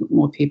so many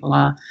more people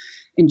are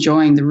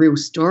enjoying the real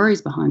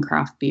stories behind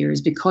craft beer,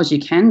 is because you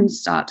can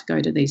start to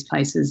go to these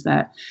places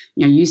that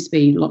used to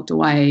be locked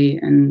away,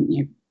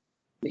 and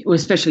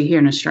especially here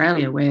in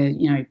Australia where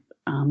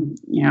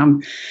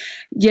I'm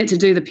yet to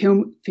do the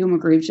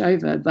pilgrimage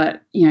over,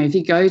 but if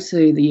you go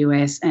to the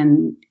US,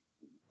 and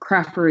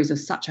craft breweries are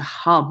such a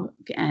hub,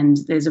 and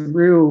there's a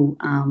real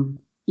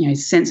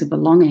sense of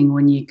belonging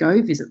when you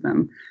go visit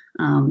them.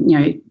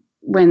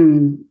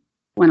 When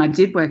I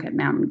did work at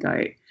Mountain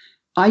Goat,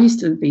 I used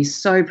to be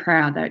so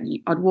proud that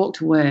I'd walk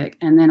to work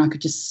and then I could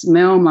just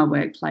smell my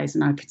workplace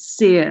and I could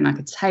see it and I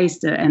could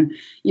taste it. And,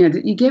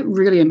 you get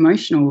really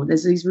emotional.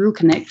 There's these real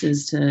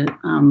connectors to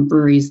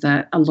breweries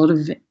that a lot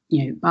of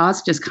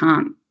bars just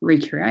can't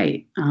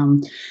recreate.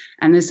 And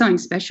there's something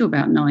special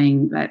about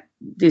knowing that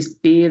this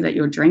beer that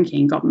you're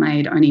drinking got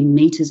made only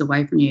meters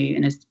away from you,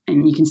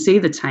 and you can see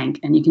the tank,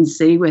 and you can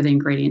see where the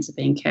ingredients are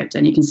being kept,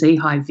 and you can see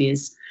high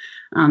vis.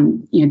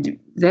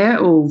 They're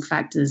all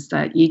factors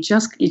that you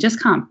just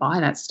can't buy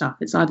that stuff.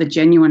 It's either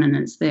genuine and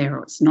it's there,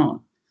 or it's not.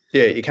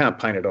 Yeah, you can't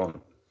paint it on.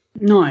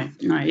 No,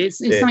 it's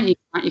something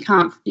you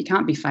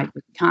can't be fake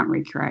with. You can't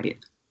recreate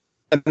it.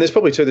 And there's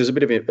probably too, there's a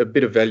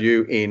bit of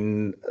value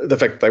in the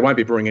fact that they won't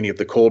be brewing any of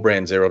the core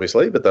brands there,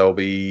 obviously, but they'll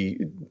be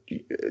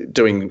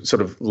doing sort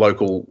of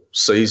local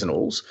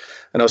seasonals.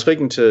 And I was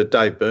speaking to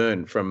Dave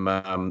Byrne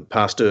from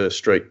Pasteur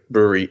Street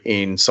Brewery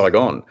in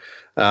Saigon.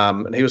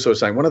 And he was sort of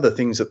saying one of the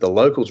things that the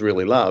locals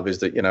really love is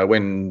that,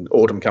 when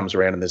autumn comes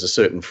around and there's a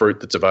certain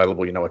fruit that's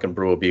available, I can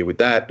brew a beer with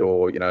that.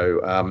 Or,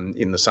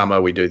 in the summer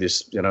we do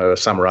this, a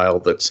summer ale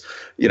that's,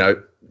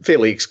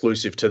 fairly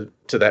exclusive to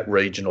that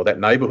region or that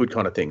neighbourhood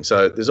kind of thing.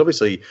 So there's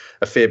obviously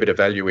a fair bit of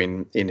value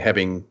in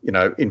having,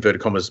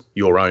 inverted commas,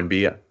 your own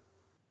beer.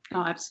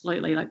 Oh,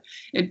 absolutely. Like,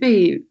 it'd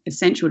be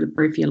essential to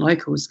brew for your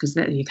locals because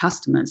they're your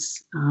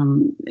customers.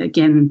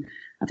 Again,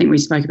 I think we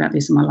spoke about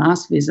this in my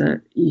last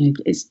visit.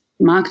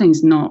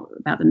 Marketing's not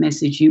about the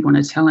message you want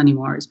to tell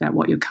anymore. It's about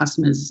what your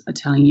customers are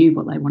telling you,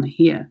 what they want to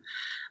hear.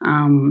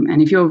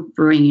 And if you're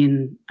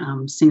brewing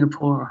in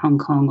Singapore or Hong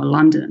Kong or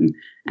London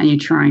and you're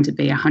trying to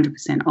be 100%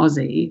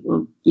 Aussie,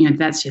 well,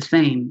 that's your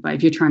theme. But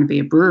if you're trying to be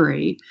a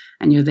brewery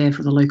and you're there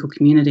for the local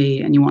community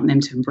and you want them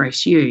to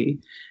embrace you,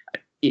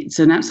 it's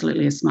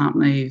absolutely a smart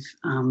move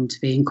to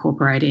be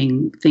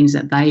incorporating things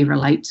that they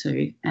relate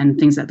to and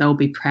things that they'll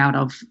be proud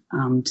of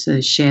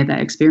to share that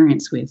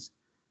experience with.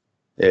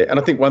 Yeah, and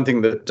I think one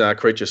thing that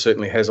Creature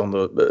certainly has on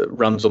the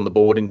runs on the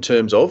board in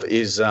terms of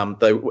is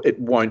it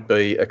won't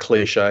be a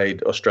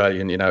cliched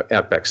Australian,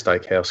 outback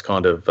steakhouse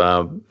kind of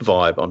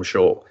vibe, I'm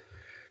sure.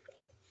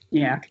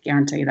 Yeah, I could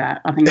guarantee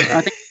that. I think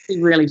it'd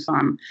be really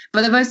fun.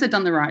 But they've also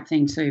done the right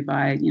thing too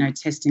by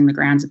testing the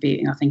grounds a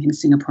bit. I think in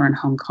Singapore and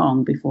Hong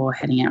Kong before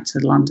heading out to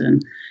London,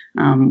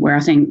 where I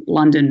think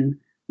London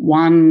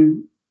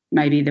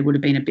maybe there would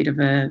have been a bit of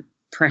a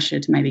pressure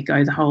to maybe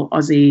go the whole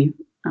Aussie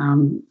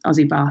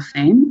bar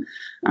theme,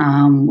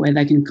 where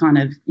they can kind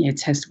of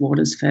test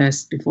waters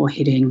first before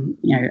hitting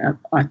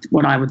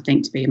what I would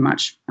think to be a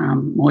much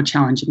more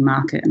challenging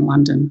market in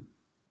London.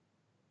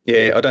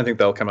 Yeah, I don't think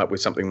they'll come up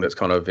with something that's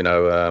kind of a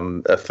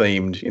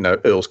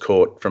themed Earl's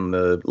Court from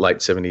the late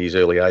 70s,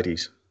 early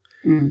 80s,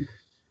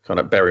 kind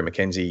of Barry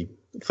Mackenzie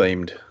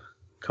themed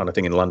kind of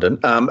thing in London.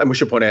 And we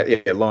should point out,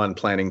 Lion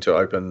planning to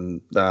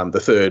open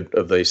the third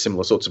of these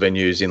similar sorts of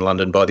venues in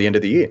London by the end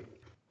of the year.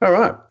 All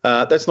right.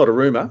 That's not a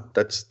rumour.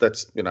 That's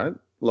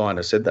Lion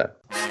has said that.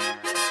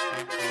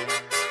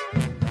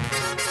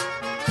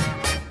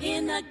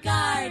 In a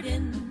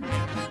garden,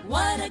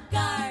 what a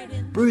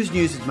garden. Brews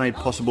News is made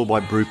possible by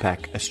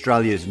Brewpack,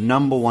 Australia's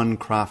 #1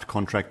 craft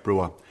contract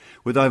brewer.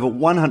 With over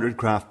 100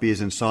 craft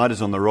beers and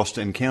ciders on the roster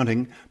and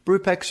counting,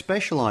 Brewpack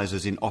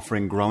specialises in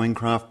offering growing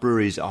craft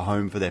breweries a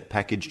home for their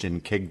packaged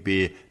and kegged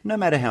beer, no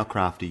matter how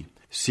crafty.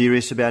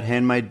 Serious about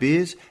handmade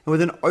beers, and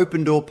with an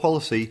open-door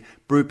policy,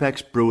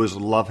 Brewpack's brewers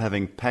love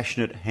having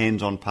passionate,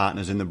 hands-on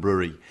partners in the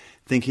brewery.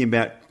 Thinking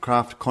about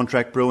craft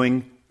contract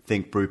brewing?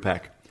 Think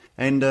Brewpack.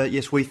 And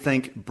yes, we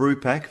thank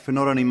Brewpack for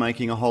not only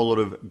making a whole lot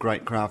of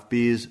great craft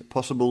beers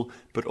possible,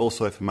 but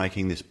also for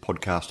making this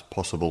podcast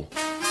possible.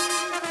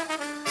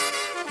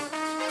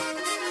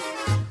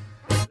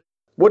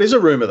 What is a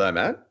rumour though,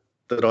 Matt,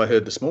 that I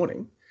heard this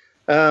morning?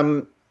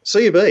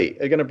 CUB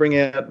are going to bring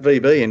out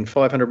VB in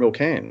 500ml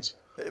cans.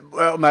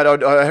 Well, Matt,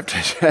 I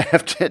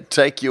have to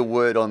take your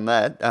word on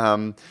that.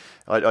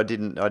 I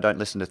don't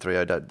listen to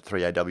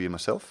 3AW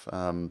myself.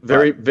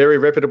 Very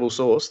reputable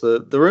source.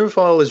 The rumour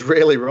file is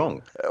rarely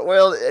wrong.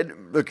 Well,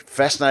 look,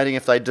 fascinating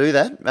if they do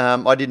that.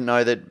 I didn't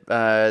know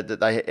that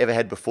they ever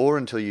had before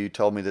until you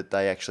told me that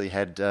they actually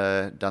had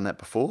done that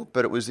before.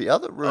 But it was the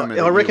other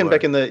rumour. I reckon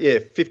back in the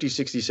 50s,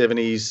 60s,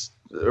 70s.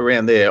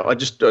 Around there, I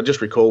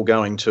just recall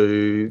going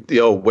to the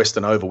old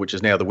Western Oval, which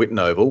is now the Whitten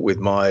Oval, with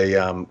my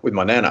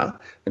nana,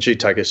 and she'd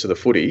take us to the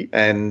footy,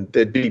 and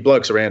there'd be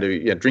blokes around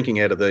who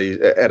drinking out of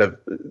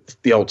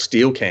the old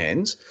steel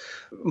cans.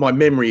 My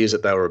memory is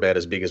that they were about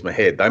as big as my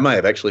head. They may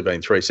have actually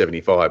been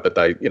 375, but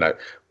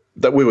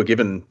that we were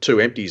given 2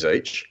 empties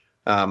each.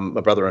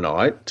 My brother and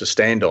I, to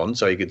stand on,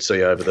 so you could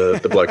see over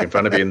the bloke in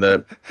front of you in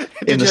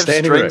the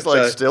standing room.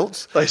 Like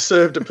stilts? They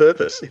served a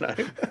purpose,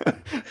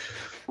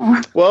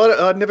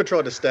 Well, I'd never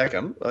tried to stack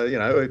them.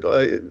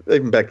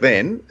 Even back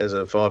then, as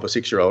a 5 or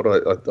 6 year old,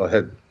 I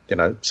had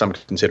some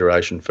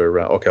consideration for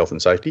occ health and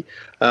safety.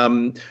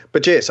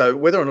 But yeah, so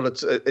whether or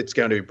not it's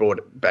going to be brought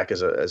back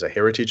as a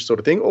heritage sort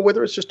of thing, or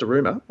whether it's just a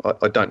rumour,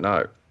 I don't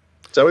know.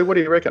 Zoe, what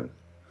do you reckon?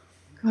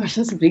 Gosh,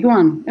 that's a big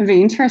one. It'd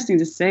be interesting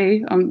to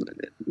see.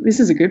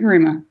 This is a good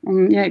rumour.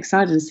 I'm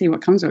excited to see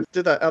what comes of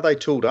it. Are they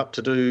tooled up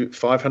to do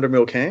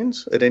 500ml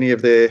cans at any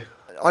of their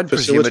I'd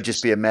presume it'd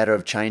just be a matter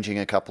of changing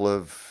a couple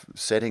of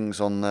settings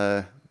on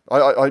the.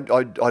 I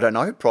don't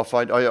know, Prof.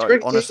 I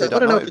honestly don't know. I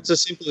don't know if it's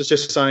as simple as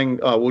just saying,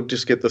 we'll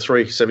just get the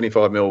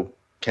 375ml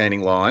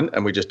canning line,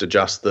 and we just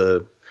adjust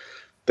the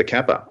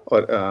capper.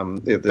 But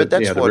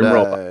that's the what rim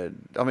roller.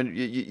 I mean.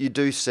 You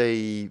do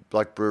see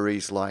like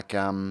breweries like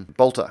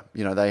Bolter.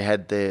 They've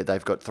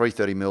got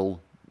 330ml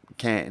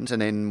cans,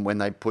 and then when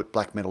they put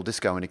Black Metal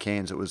Disco into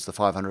cans, it was the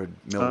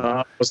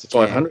 500ml. It was the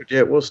 500? Yeah,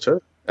 it was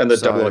too. And the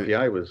double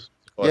IPA was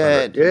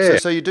 500. Yeah.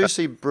 So you do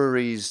see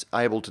breweries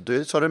able to do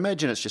it. So I'd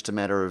imagine it's just a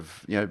matter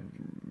of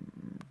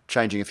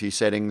changing a few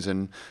settings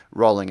and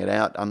rolling it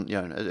out.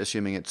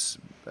 Assuming it's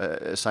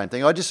the same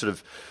thing. I just sort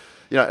of.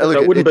 Look,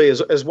 it wouldn't be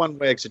as one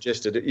wag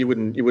suggested. You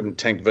wouldn't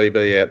tank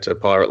VB out to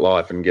Pirate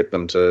Life and get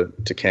them to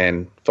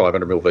can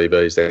 500ml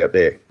VBs out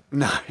there.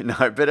 No.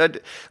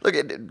 But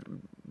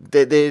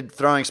they're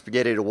throwing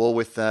spaghetti at a wall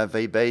with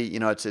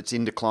VB. It's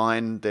in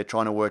decline. They're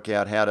trying to work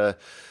out how to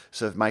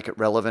sort of make it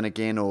relevant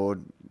again or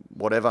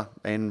whatever.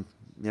 And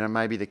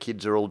maybe the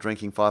kids are all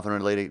drinking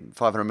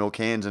 500ml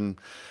cans, and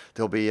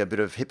there'll be a bit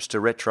of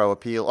hipster retro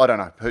appeal. I don't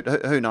know.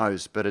 Who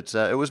knows? But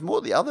it was more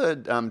the other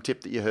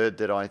tip that you heard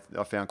that I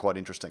found quite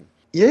interesting.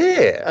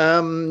 Yeah,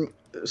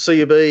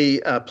 CUB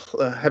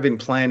have been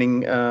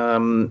planning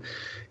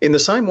in the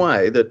same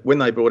way that when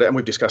they brought out, and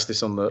we've discussed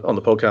this on the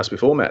podcast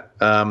before, Matt.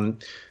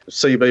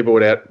 CUB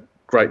brought out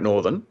Great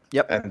Northern,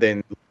 yep, and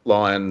then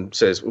Lion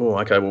says, "Oh,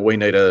 okay, well we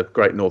need a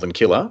Great Northern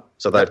killer,"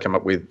 so they've come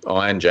up with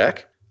Iron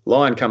Jack.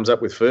 Lion comes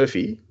up with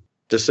Furphy.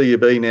 Does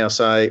CUB now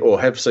say, or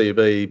have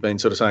CUB been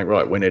sort of saying,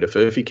 right, we need a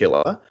Furphy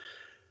killer,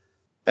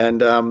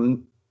 and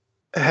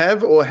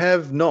have or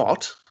have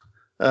not?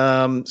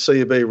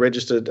 CUB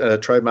registered a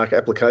trademark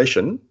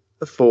application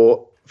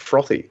for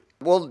Frothy.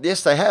 Well,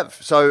 yes, they have.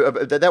 So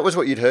that was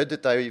what you'd heard,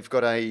 that they've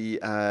got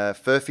a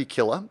Furphy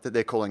killer that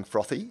they're calling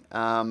Frothy.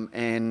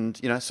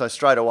 So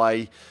straight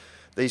away,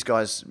 these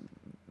guys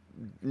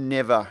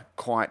never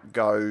quite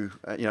go,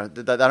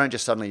 they don't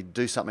just suddenly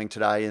do something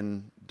today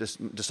and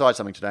decide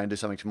something today and do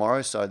something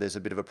tomorrow. So there's a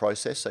bit of a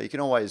process. So you can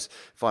always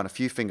find a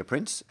few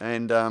fingerprints.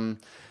 And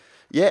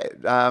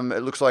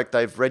it looks like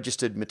they've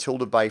registered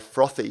Matilda Bay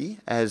Frothy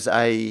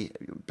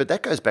but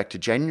that goes back to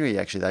January,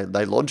 actually.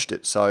 They lodged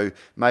it, so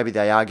maybe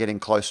they are getting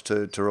close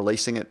to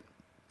releasing it.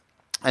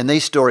 And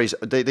these stories,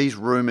 these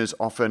rumours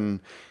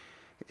often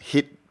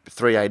hit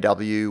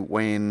 3AW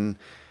when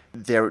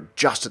they're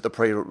just at the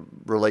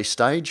pre-release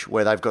stage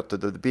where they've got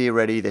the beer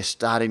ready, they're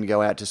starting to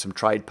go out to some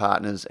trade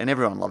partners, and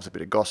everyone loves a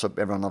bit of gossip,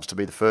 everyone loves to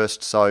be the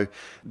first, so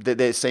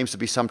there seems to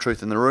be some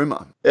truth in the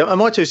rumour.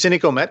 Am I too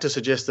cynical, Matt, to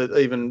suggest that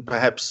even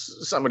perhaps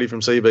somebody from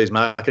CUB's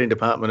marketing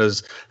department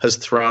has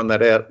thrown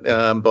that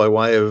out by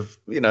way of,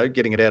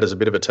 getting it out as a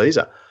bit of a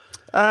teaser?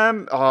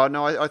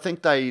 No, I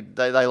think they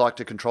like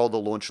to control the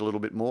launch a little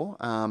bit more.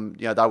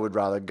 They would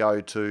rather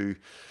go to,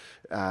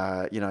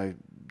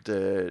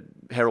 the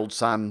Herald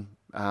Sun,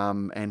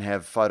 and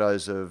have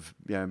photos of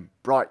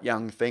bright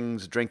young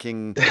things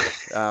drinking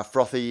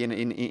frothy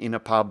in a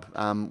pub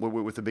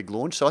with a big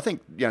launch. So I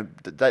think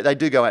they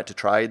do go out to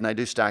trade, and they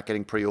do start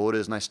getting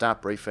pre-orders, and they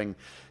start briefing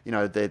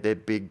their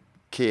big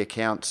key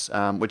accounts,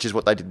 which is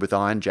what they did with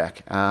Iron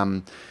Jack.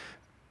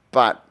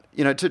 But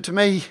to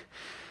me,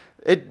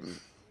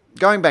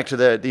 going back to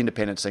the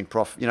independence thing,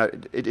 Prof,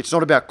 it's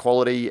not about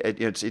quality.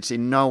 It's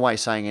in no way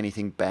saying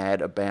anything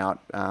bad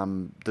about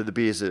the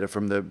beers that are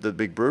from the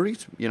big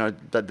breweries.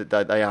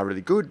 They are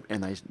really good,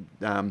 and they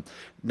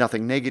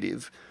nothing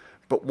negative.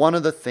 But one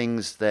of the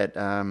things that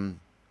that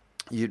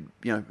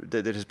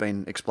has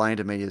been explained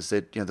to me is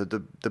that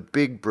the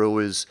big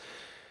brewers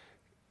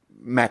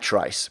match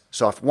race.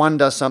 So if one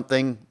does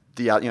something,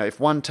 if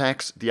one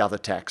tax, the other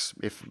tax.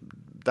 If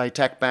they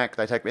tack back,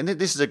 and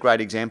this is a great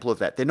example of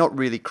that. They're not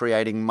really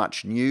creating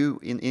much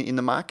new in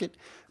the market,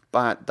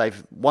 but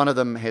one of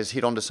them has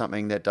hit onto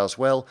something that does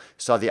well,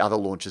 so the other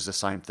launches the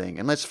same thing.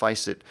 And let's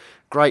face it,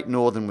 Great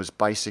Northern was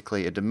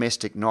basically a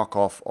domestic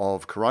knockoff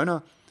of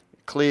Corona,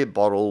 clear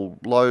bottle,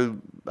 low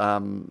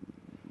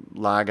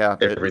lager.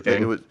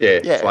 Everything,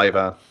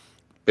 flavour,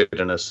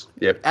 bitterness,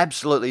 yep.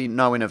 Absolutely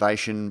no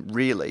innovation,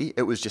 really.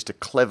 It was just a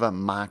clever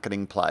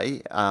marketing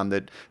play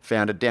that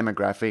found a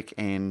demographic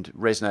and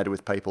resonated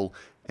with people,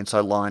 and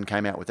so Lion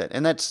came out with that.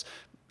 And that's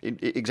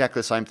exactly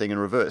the same thing in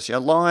reverse.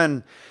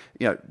 Lion,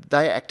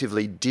 they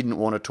actively didn't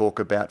want to talk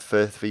about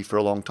Furphy for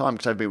a long time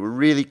because they were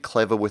really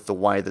clever with the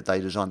way that they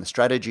designed the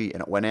strategy,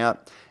 and it went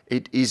out.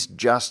 It is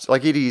just,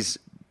 it is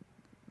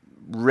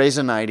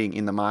resonating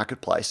in the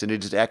marketplace, and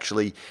it is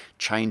actually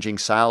changing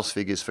sales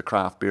figures for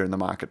craft beer in the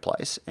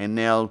marketplace. And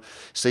now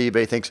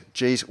CUB thinks,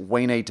 geez,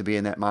 we need to be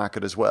in that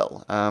market as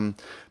well.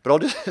 But I'll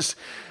just,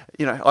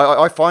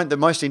 I find the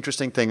most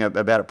interesting thing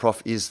about it,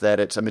 Prof, is that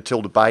it's a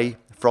Matilda Bay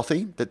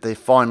Frothy, that they're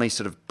finally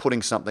sort of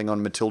putting something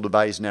on Matilda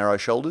Bay's narrow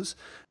shoulders.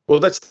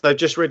 Well, they've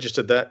just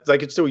registered that. They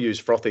could still use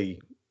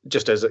Frothy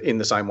just as in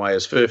the same way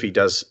as Furphy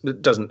does.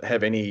 It doesn't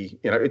have any,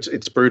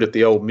 it's brewed at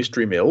the old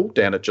Mystery Mill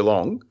down at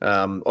Geelong,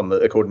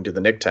 according to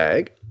the neck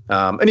tag.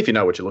 And if you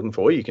know what you're looking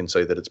for, you can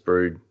see that it's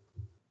brewed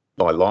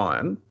by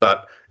Lion,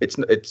 but it's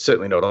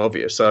certainly not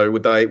obvious. So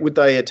would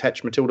they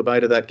attach Matilda Bay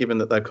to that, given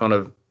that they've kind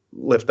of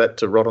left that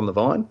to rot on the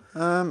vine?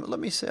 Let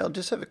me see. I'll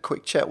just have a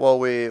quick chat while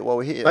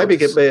we're here. Maybe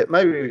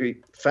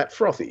Fat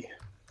Frothy.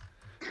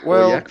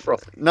 Well, yak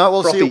froth. no,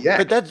 well, frothy see, yak.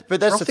 but that's the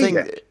Frothy thing.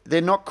 yak.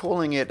 They're not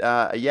calling it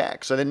a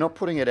yak, so they're not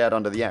putting it out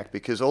under the yak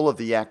because all of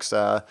the yaks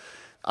are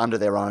under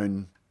their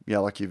own. You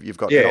know, like you've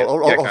got. Yeah, Yak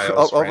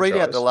Ales I'll read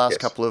out the franchise, last yes.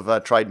 couple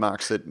of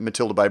trademarks that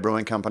Matilda Bay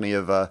Brewing Company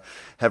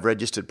have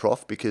registered,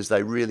 Prof, because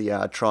they really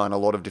are trying a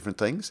lot of different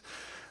things.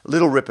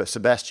 Little Ripper,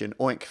 Sebastian,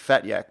 Oink,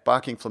 Fat Yak,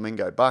 Barking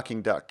Flamingo,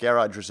 Barking Duck,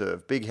 Garage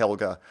Reserve, Big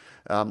Helga,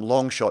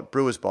 Long Shot,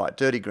 Brewer's Bite,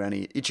 Dirty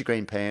Granny, Itchy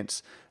Green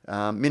Pants,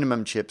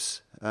 Minimum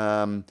Chips.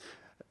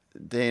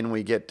 Then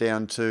we get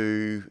down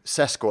to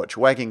Sasquatch,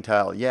 Wagging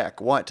Tail, Yak,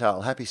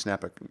 Whitetail, Happy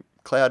Snapper,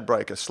 Cloud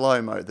Breaker,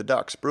 Slow Mo, The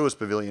Ducks, Brewers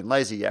Pavilion,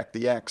 Lazy Yak,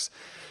 The Yaks,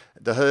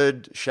 The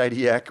Herd, Shady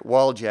Yak,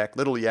 Wild Yak,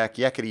 Little Yak,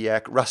 Yakety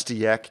Yak, Rusty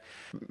Yak,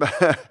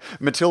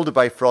 Matilda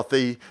Bay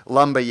Frothy,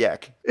 Lumber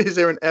Yak. Is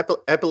there an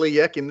apple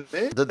yak in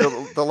there?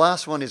 The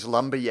last one is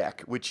Lumber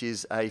Yak, which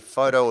is a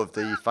photo of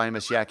the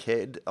famous yak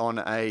head on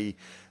a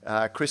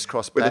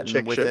crisscross With a pattern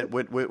check with, shirt.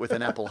 with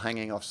an apple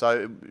hanging off.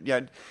 So, you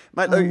know,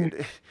 mate,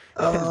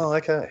 Oh,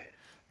 okay.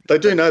 They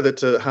do know that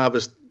to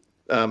harvest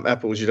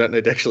apples, you don't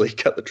need to actually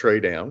cut the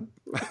tree down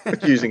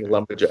using a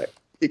lumberjack.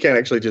 You can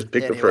actually just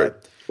pick the Anyway, fruit,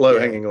 low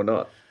hanging or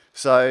not.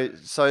 So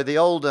the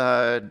old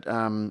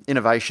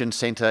innovation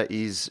centre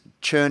is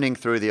churning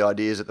through the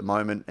ideas at the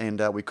moment,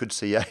 and we could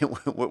see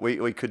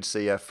we could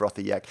see a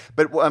frothy yak.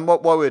 But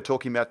while we were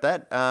talking about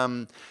that,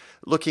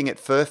 looking at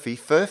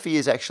Furphy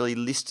is actually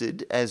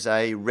listed as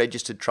a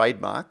registered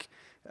trademark.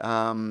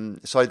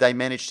 So they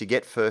managed to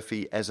get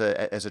Furphy as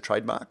a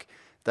trademark.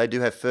 They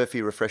do have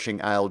Furphy Refreshing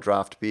Ale,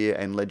 Draft Beer,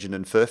 and Legend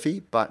and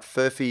Furphy, but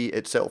Furphy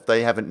itself,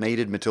 they haven't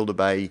needed Matilda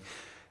Bay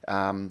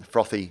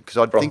Frothy, because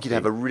I think you'd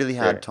have a really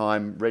hard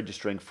time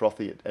registering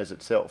Frothy as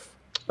itself.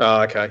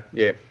 Oh, okay.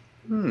 Yeah.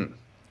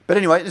 But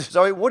anyway,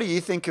 Zoe, what do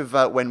you think of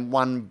when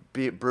one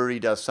brewery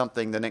does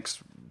something, the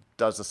next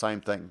does the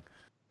same thing?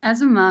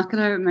 As a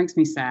marketer, it makes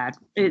me sad.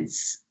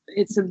 It's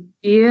a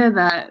beer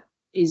that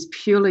is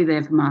purely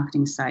there for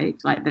marketing's sake,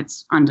 like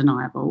that's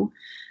undeniable.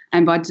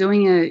 And by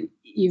doing it,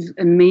 you've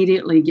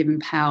immediately given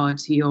power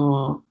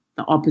to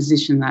the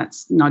opposition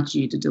that's nudged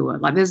you to do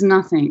it. Like there's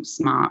nothing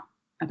smart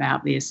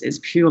about this. It's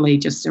purely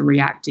just a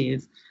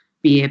reactive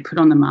beer put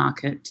on the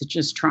market to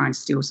just try and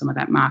steal some of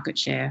that market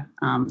share.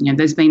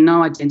 There's been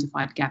no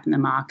identified gap in the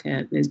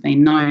market. There's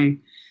been no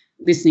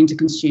listening to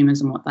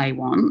consumers and what they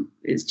want.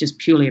 It's just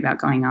purely about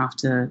going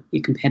after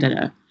your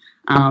competitor.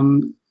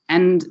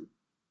 And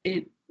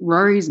it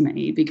worries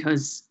me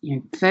because,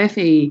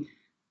 Furphy,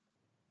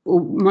 well,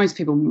 most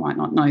people might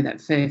not know that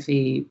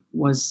Furphy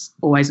was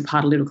always a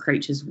part of Little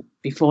Creatures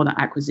before the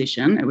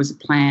acquisition. It was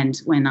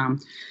planned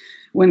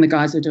when the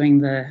guys were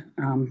doing the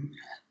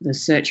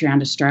search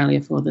around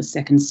Australia for the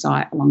second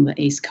site along the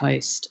East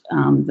Coast,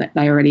 that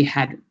they already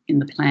had in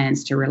the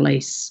plans to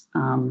release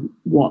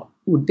what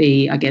would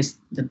be, I guess,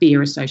 the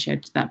beer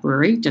associated to that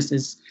brewery, just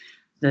as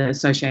the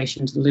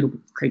association to the Little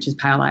Creatures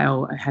Pale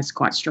Ale has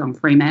quite strong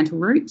Fremantle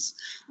roots.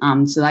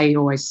 So they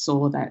always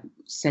saw that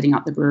setting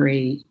up the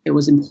brewery, it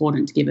was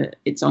important to give it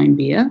its own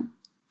beer.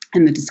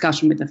 And the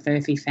discussion with the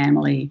Furphy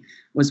family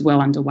was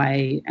well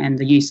underway, and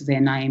the use of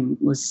their name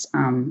was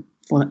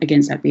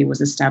against that beer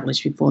was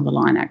established before the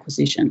Lion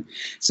acquisition.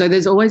 So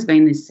there's always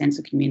been this sense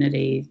of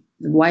community.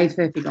 The way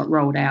Furphy got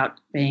rolled out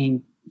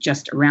being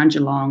just around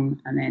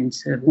Geelong and then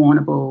to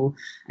Warrnambool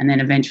and then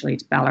eventually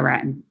to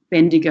Ballarat and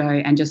Bendigo,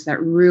 and just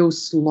that real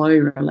slow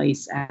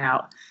release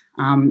out,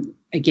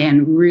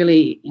 again,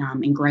 really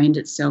ingrained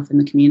itself in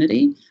the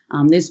community.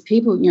 There's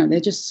people, they're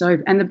just so,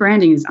 and the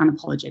branding is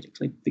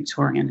unapologetically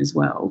Victorian as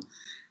well.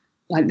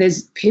 Like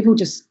there's people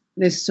just,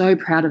 they're so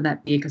proud of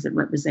that beer because it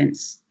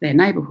represents their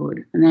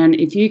neighbourhood. And then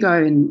if you go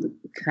and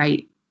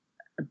create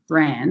a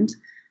brand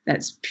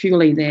that's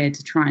purely there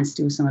to try and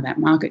steal some of that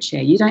market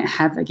share, you don't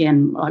have,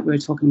 again, like we were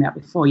talking about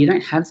before, you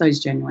don't have those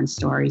genuine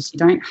stories. You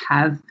don't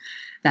have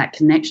that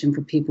connection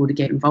for people to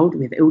get involved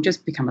with. It will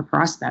just become a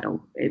price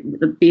battle.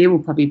 The beer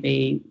will probably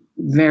be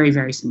very,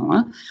 very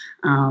similar.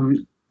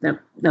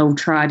 They'll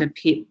try to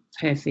pit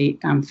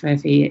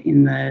Furphy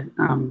in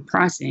the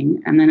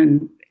pricing, and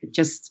then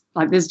just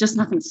like there's just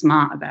nothing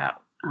smart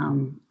about,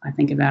 I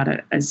think, about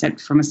it, except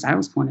from a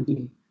sales point of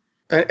view.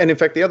 And in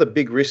fact, the other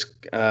big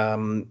risk,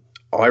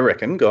 I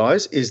reckon,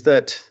 guys, is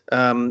that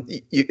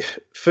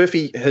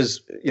Furphy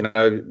has,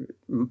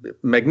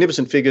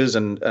 magnificent figures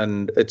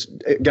and it's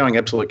going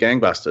absolute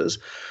gangbusters,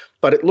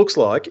 but it looks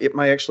like it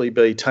may actually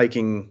be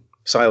taking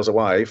sales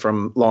away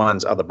from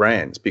Lion's other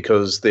brands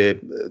because their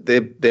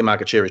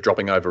market share is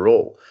dropping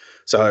overall.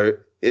 So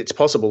it's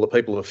possible that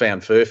people have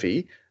found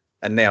Furphy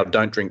and now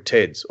don't drink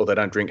Ted's, or they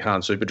don't drink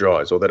Hahn Super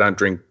Dries, or they don't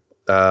drink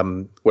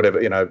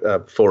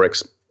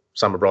 4X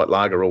Summer Bright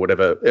Lager or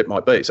whatever it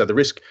might be. So the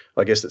risk,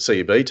 I guess, that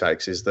CUB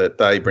takes is that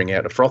they bring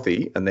out a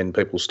Frothy and then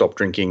people stop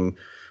drinking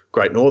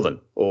Great Northern,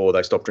 or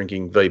they stop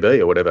drinking VB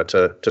or whatever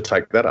to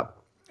take that up.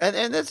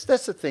 And that's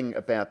the thing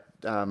about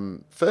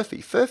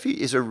Furphy. Furphy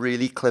is a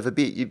really clever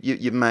beer.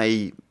 You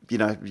may,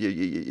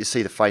 you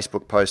see the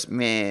Facebook post,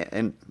 meh,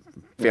 and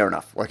fair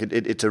enough. Like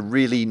it's a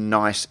really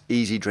nice,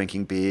 easy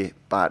drinking beer,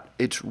 but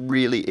it's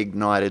really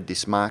ignited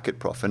this market,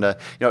 Prof. And I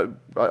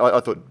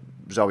thought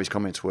Zoe's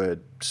comments were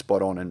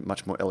spot on and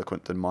much more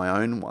eloquent than my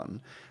own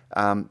one.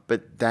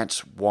 But that's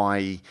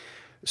why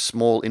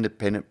small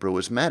independent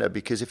brewers matter,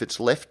 because if it's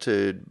left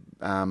to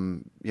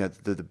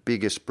the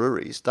biggest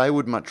breweries, they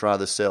would much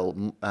rather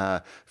sell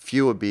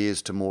fewer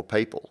beers to more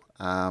people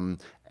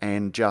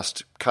and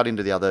just cut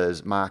into the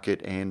other's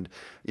market. And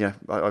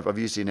I've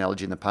used the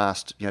analogy in the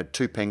past,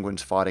 two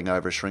penguins fighting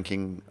over a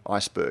shrinking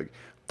iceberg.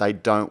 They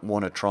don't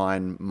want to try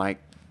and make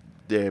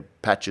their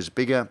patches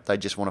bigger. They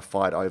just want to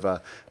fight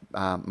over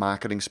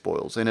marketing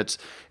spoils. And it's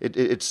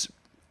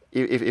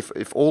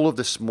if all of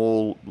the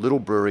small little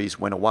breweries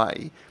went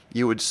away,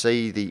 you would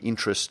see the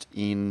interest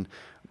in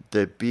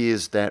the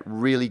beers that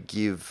really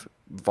give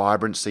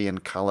vibrancy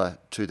and colour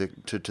to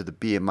the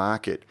beer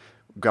market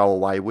go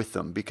away with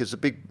them, because the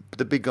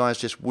big guys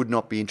just would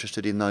not be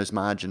interested in those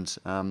margins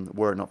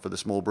were it not for the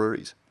small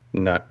breweries.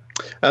 No.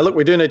 Look,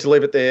 we do need to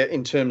leave it there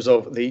in terms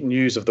of the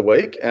news of the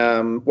week.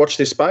 Watch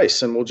this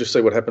space and we'll just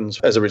see what happens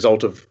as a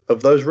result of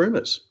those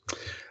rumours.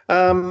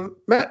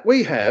 Matt,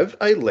 we have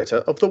a letter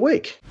of the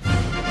week.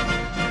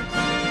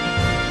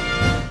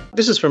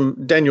 This is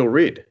from Daniel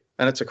Ridd,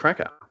 and it's a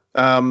cracker.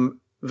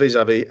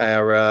 Vis-a-vis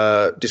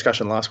our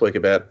discussion last week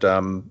about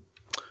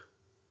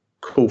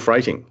cool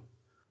freighting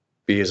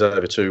beers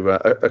over to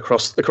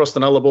across the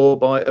Nullarbor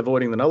by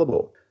avoiding the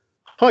Nullarbor.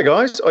 Hi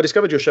guys, I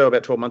discovered your show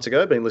about 12 months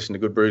ago, been listening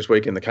to Good Brews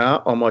Week in the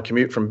car on my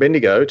commute from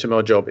Bendigo to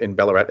my job in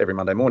Ballarat every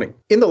Monday morning.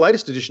 In the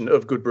latest edition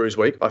of Good Brews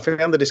Week, I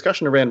found the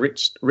discussion around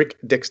Rick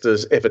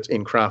Dexter's efforts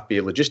in craft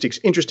beer logistics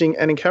interesting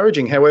and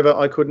encouraging. However,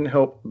 I couldn't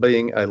help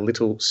being a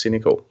little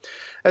cynical.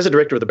 As a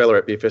director of the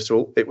Ballarat Beer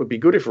Festival, it would be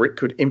good if Rick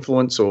could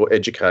influence or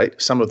educate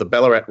some of the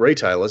Ballarat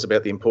retailers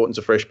about the importance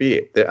of fresh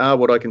beer. There are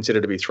what I consider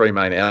to be three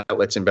main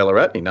outlets in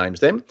Ballarat, he names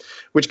them,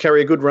 which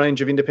carry a good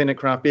range of independent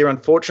craft beer.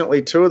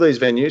 Unfortunately, two of these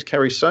venues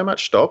carry so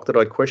much stock that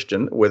I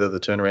question whether the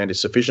turnaround is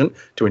sufficient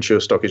to ensure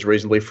stock is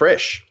reasonably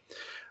fresh.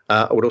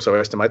 I would also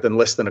estimate that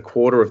less than a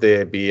quarter of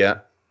their beer,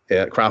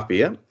 craft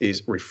beer,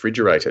 is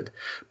refrigerated.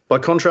 By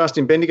contrast,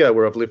 in Bendigo,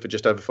 where I've lived for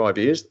just over 5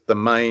 years, the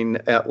main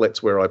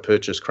outlets where I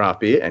purchase craft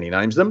beer, and he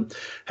names them,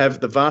 have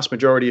the vast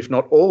majority, if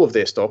not all of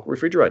their stock,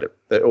 refrigerated.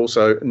 They're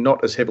also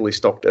not as heavily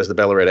stocked as the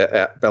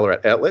Ballarat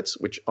outlets,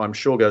 which I'm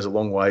sure goes a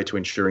long way to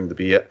ensuring the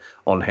beer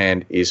on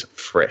hand is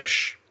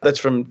fresh. That's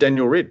from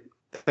Daniel Ridd.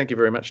 Thank you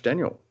very much,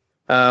 Daniel.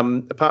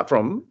 Apart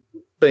from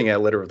being our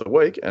letter of the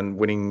week and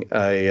winning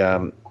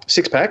a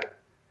six-pack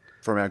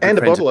from our good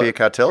friends at Beer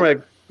Cartel. From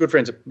our good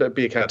friends at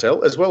Beer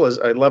Cartel, as well as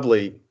a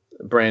lovely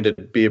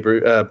branded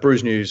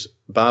Brews News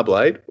bar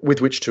blade with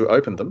which to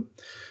open them,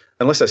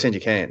 unless they send you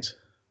cans,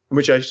 in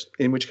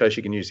which case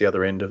you can use the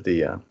other end of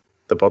the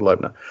bottle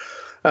opener.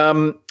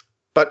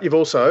 But you've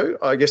also,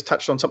 I guess,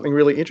 touched on something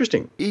really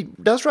interesting.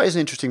 It does raise an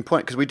interesting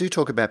point, because we do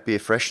talk about beer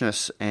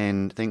freshness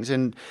and things,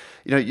 and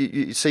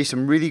you see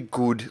some really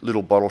good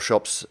little bottle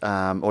shops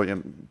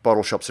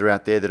bottle shops that are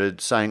out there that are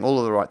saying all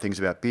of the right things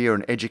about beer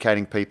and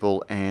educating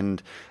people,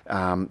 and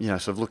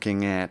sort of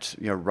looking at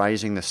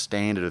raising the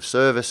standard of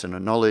service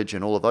and knowledge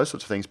and all of those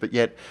sorts of things. But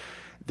yet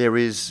there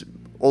is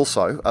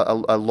also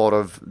a lot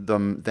of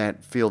them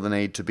that feel the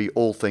need to be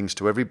all things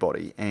to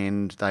everybody,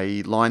 and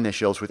they line their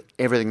shelves with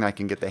everything they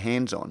can get their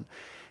hands on.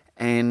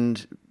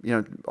 And,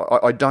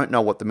 I don't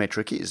know what the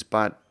metric is,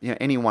 but,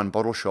 any one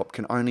bottle shop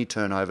can only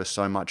turn over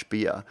so much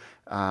beer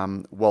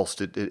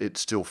whilst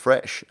it's still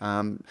fresh.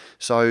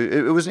 So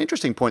it was an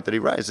interesting point that he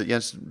raised,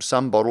 that,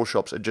 some bottle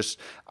shops the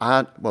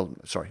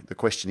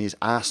question is,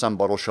 are some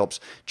bottle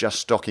shops just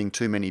stocking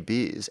too many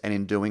beers, and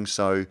in doing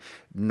so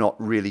not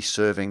really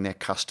serving their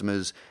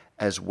customers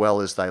as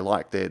well as they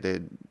like?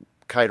 They're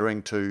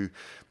catering to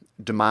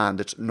demand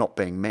that's not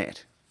being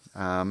met.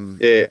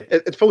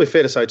 It's probably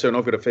fair to say too, and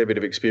I've got a fair bit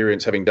of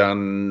experience having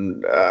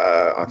done,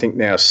 I think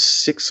now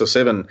 6 or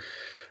 7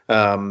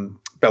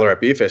 Ballarat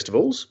beer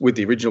festivals with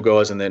the original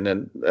guys,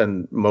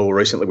 and more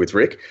recently with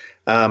Rick,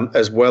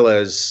 as well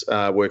as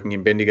working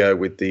in Bendigo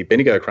with the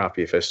Bendigo Craft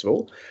Beer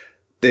Festival.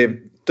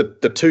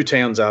 The two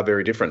towns are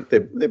very different.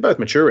 They're both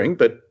maturing,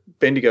 but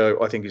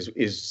Bendigo, I think,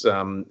 is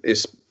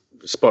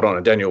spot on,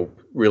 and Daniel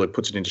really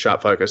puts it into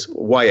sharp focus,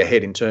 way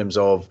ahead in terms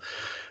of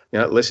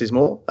less is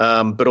more,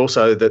 but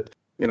also that.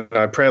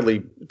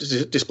 Proudly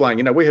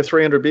displaying, we have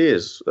 300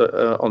 beers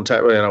on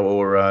tap,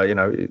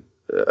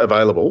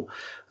 available.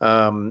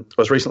 I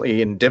was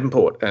recently in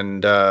Devonport,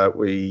 and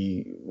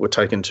we were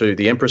taken to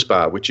the Empress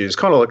Bar, which is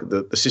kind of like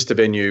the sister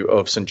venue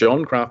of St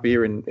John Craft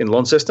Beer in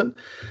Launceston.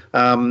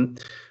 4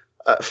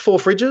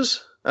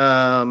 fridges,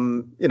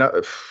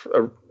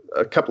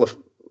 a couple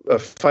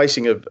of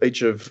facing of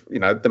each of,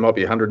 there might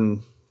be 100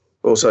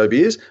 or so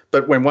beers,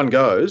 but when one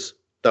goes,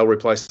 they'll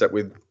replace that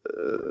with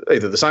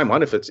either the same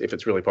one if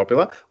it's really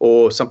popular,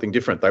 or something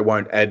different. They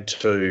won't add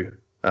to,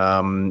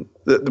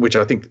 which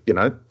I think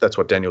that's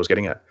what Daniel's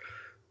getting at.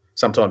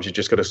 Sometimes you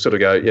just got to sort of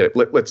go,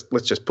 let's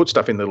just put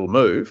stuff in that'll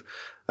move.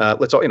 I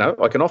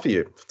can offer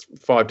you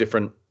 5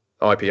 different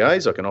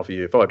IPAs, I can offer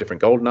you 5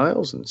 different golden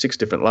ales and 6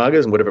 different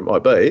lagers and whatever it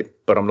might be,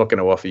 but I'm not going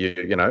to offer you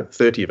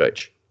 30 of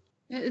each.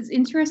 It's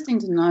interesting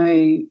to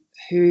know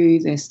who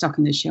they're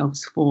stocking the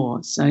shelves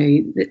for. So,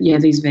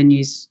 these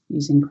venues,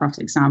 using Prof's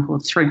example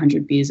of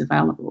 300 beers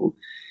available,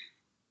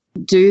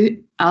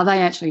 are they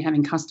actually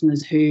having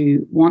customers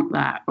who want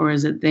that, or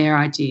is it their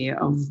idea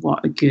of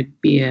what a good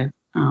beer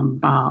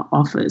bar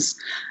offers?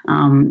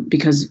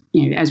 Because,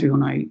 as we all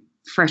know,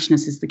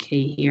 freshness is the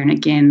key here. And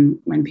again,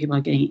 when people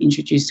are getting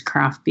introduced to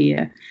craft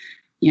beer,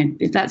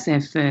 if that's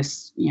their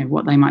first,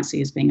 what they might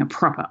see as being a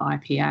proper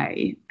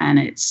IPA and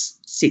it's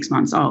 6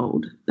 months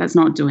old, that's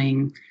not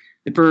doing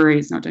the brewery,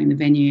 it's not doing the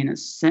venue, and it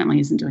certainly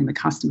isn't doing the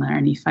customer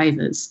any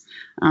favours.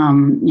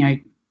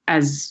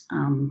 As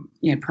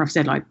Prof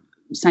said, like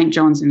St.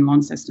 John's in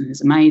Launceston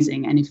is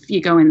amazing. And if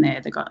you go in there,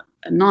 they've got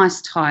a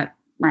nice tight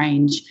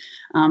range.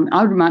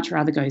 I would much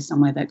rather go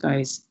somewhere that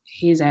goes,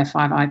 here's our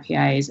 5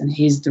 IPAs and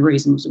here's the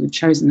reasons we've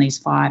chosen these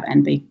 5,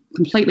 and be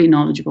completely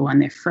knowledgeable and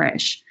they're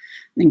fresh,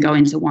 than go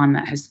into one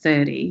that has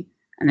 30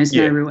 and there's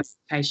no real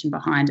education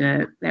behind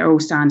it. They're all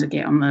starting to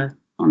get on the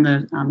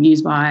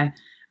news by.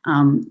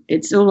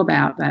 It's all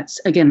about that,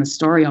 again, the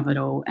story of it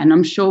all. And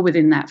I'm sure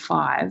within that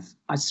 5,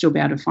 I'd still be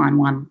able to find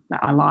one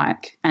that I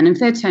like. And if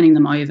they're turning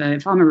them over,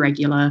 if I'm a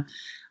regular,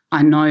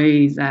 I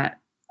know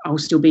that I'll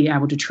still be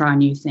able to try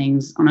new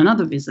things on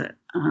another visit.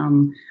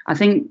 I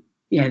think,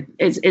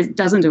 it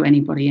doesn't do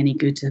anybody any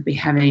good to be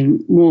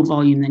having more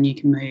volume than you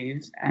can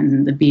move,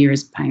 and the beer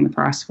is paying the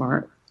price for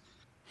it.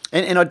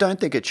 And I don't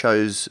think it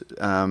shows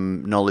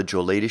knowledge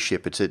or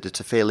leadership. It's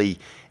a fairly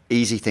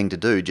easy thing to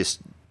do. Just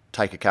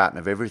take a carton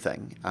of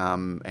everything.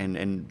 Some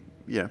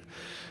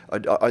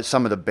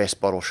of the best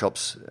bottle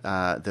shops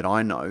that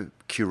I know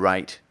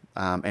curate,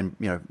 and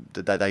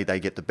they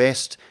get the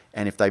best.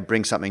 And if they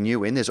bring something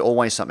new in, there's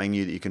always something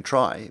new that you can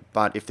try.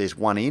 But if there's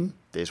one in,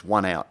 there's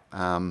one out,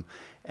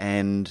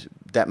 and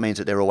that means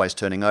that they're always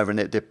turning over, and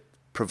they're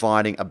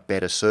providing a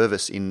better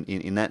service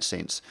in that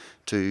sense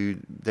to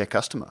their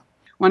customer.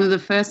 One of the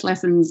first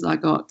lessons I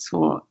got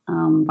taught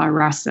by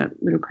Russ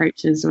at Little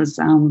Creatures was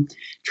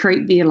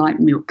treat beer like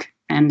milk.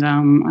 And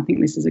I think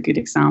this is a good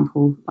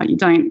example. Like, you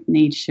don't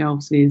need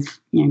shelves with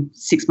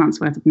 6 months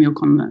worth of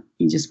milk on it.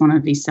 You just want to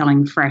be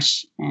selling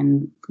fresh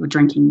and for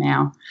drinking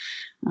now.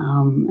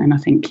 And I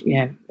think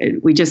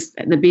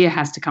the beer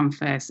has to come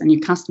first, and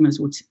your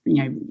customers will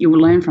you will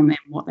learn from them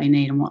what they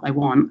need and what they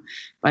want.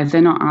 But if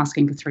they're not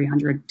asking for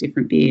 300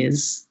 different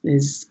beers,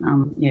 there's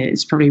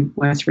it's probably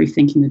worth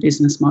rethinking the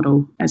business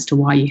model as to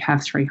why you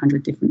have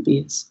 300 different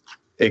beers.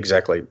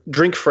 Exactly.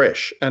 Drink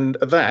fresh. And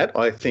that,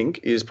 I think,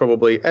 is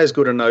probably as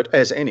good a note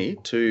as any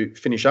to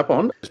finish up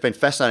on. It's been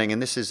fascinating,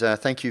 and this is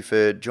thank you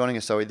for joining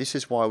us, Zoe. This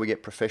is why we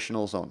get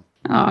professionals on.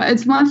 Oh,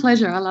 it's my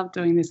pleasure. I love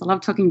doing this. I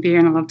love talking beer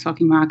and I love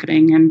talking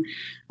marketing. And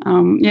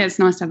it's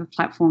nice to have a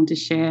platform to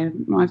share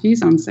my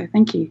views on. So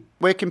thank you.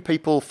 Where can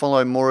people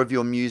follow more of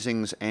your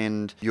musings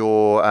and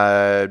your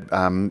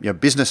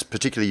business,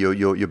 particularly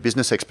your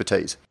business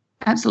expertise?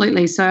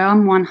 Absolutely. So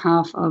I'm one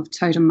half of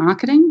Totem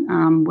Marketing.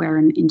 We're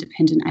an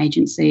independent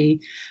agency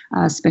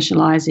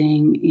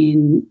specialising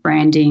in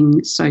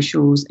branding,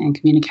 socials and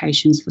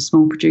communications for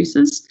small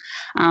producers.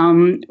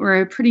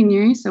 We're pretty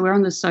new, so we're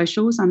on the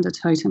socials under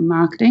Totem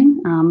Marketing.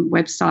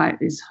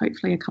 Website is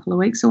hopefully a couple of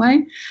weeks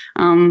away.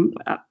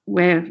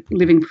 We're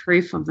living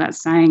proof of that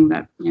saying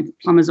that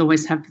plumbers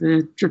always have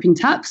the dripping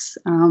taps.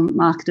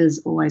 Marketers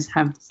always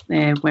have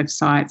their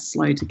websites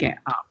slow to get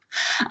up.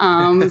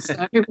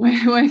 So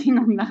we're working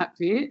on that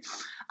bit.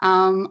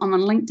 I'm on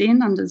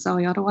LinkedIn under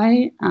Zoe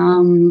Ottaway,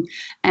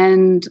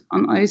 and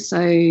I'm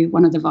also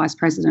one of the vice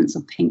presidents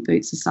of Pink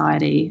Boots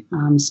Society.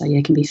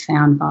 Can be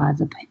found via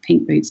the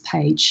Pink Boots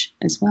page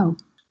as well.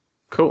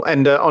 Cool.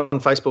 And on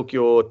Facebook,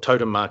 you're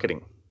Totem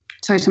Marketing.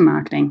 Totem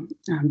Marketing,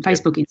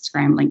 Facebook,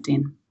 Instagram,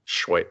 LinkedIn.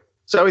 Sweet.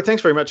 Zoe,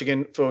 thanks very much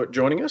again for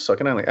joining us. I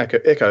can only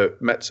echo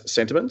Matt's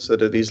sentiments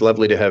that it is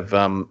lovely to have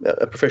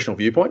a professional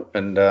viewpoint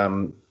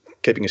and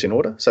keeping us in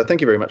order. So thank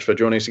you very much for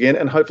joining us again,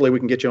 and hopefully we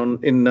can get you on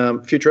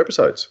in future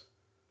episodes.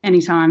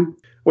 Anytime.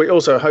 We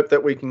also hope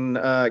that we can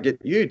get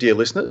you, dear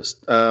listeners,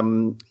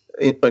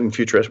 in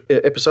future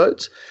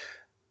episodes.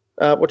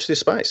 Watch this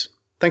space.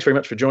 Thanks very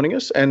much for joining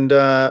us, and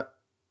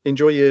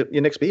enjoy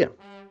your next beer.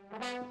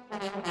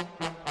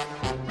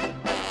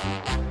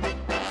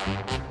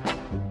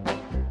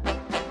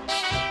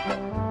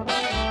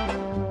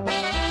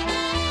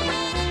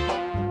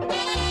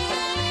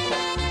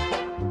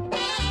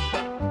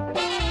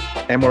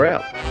 And we're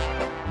out.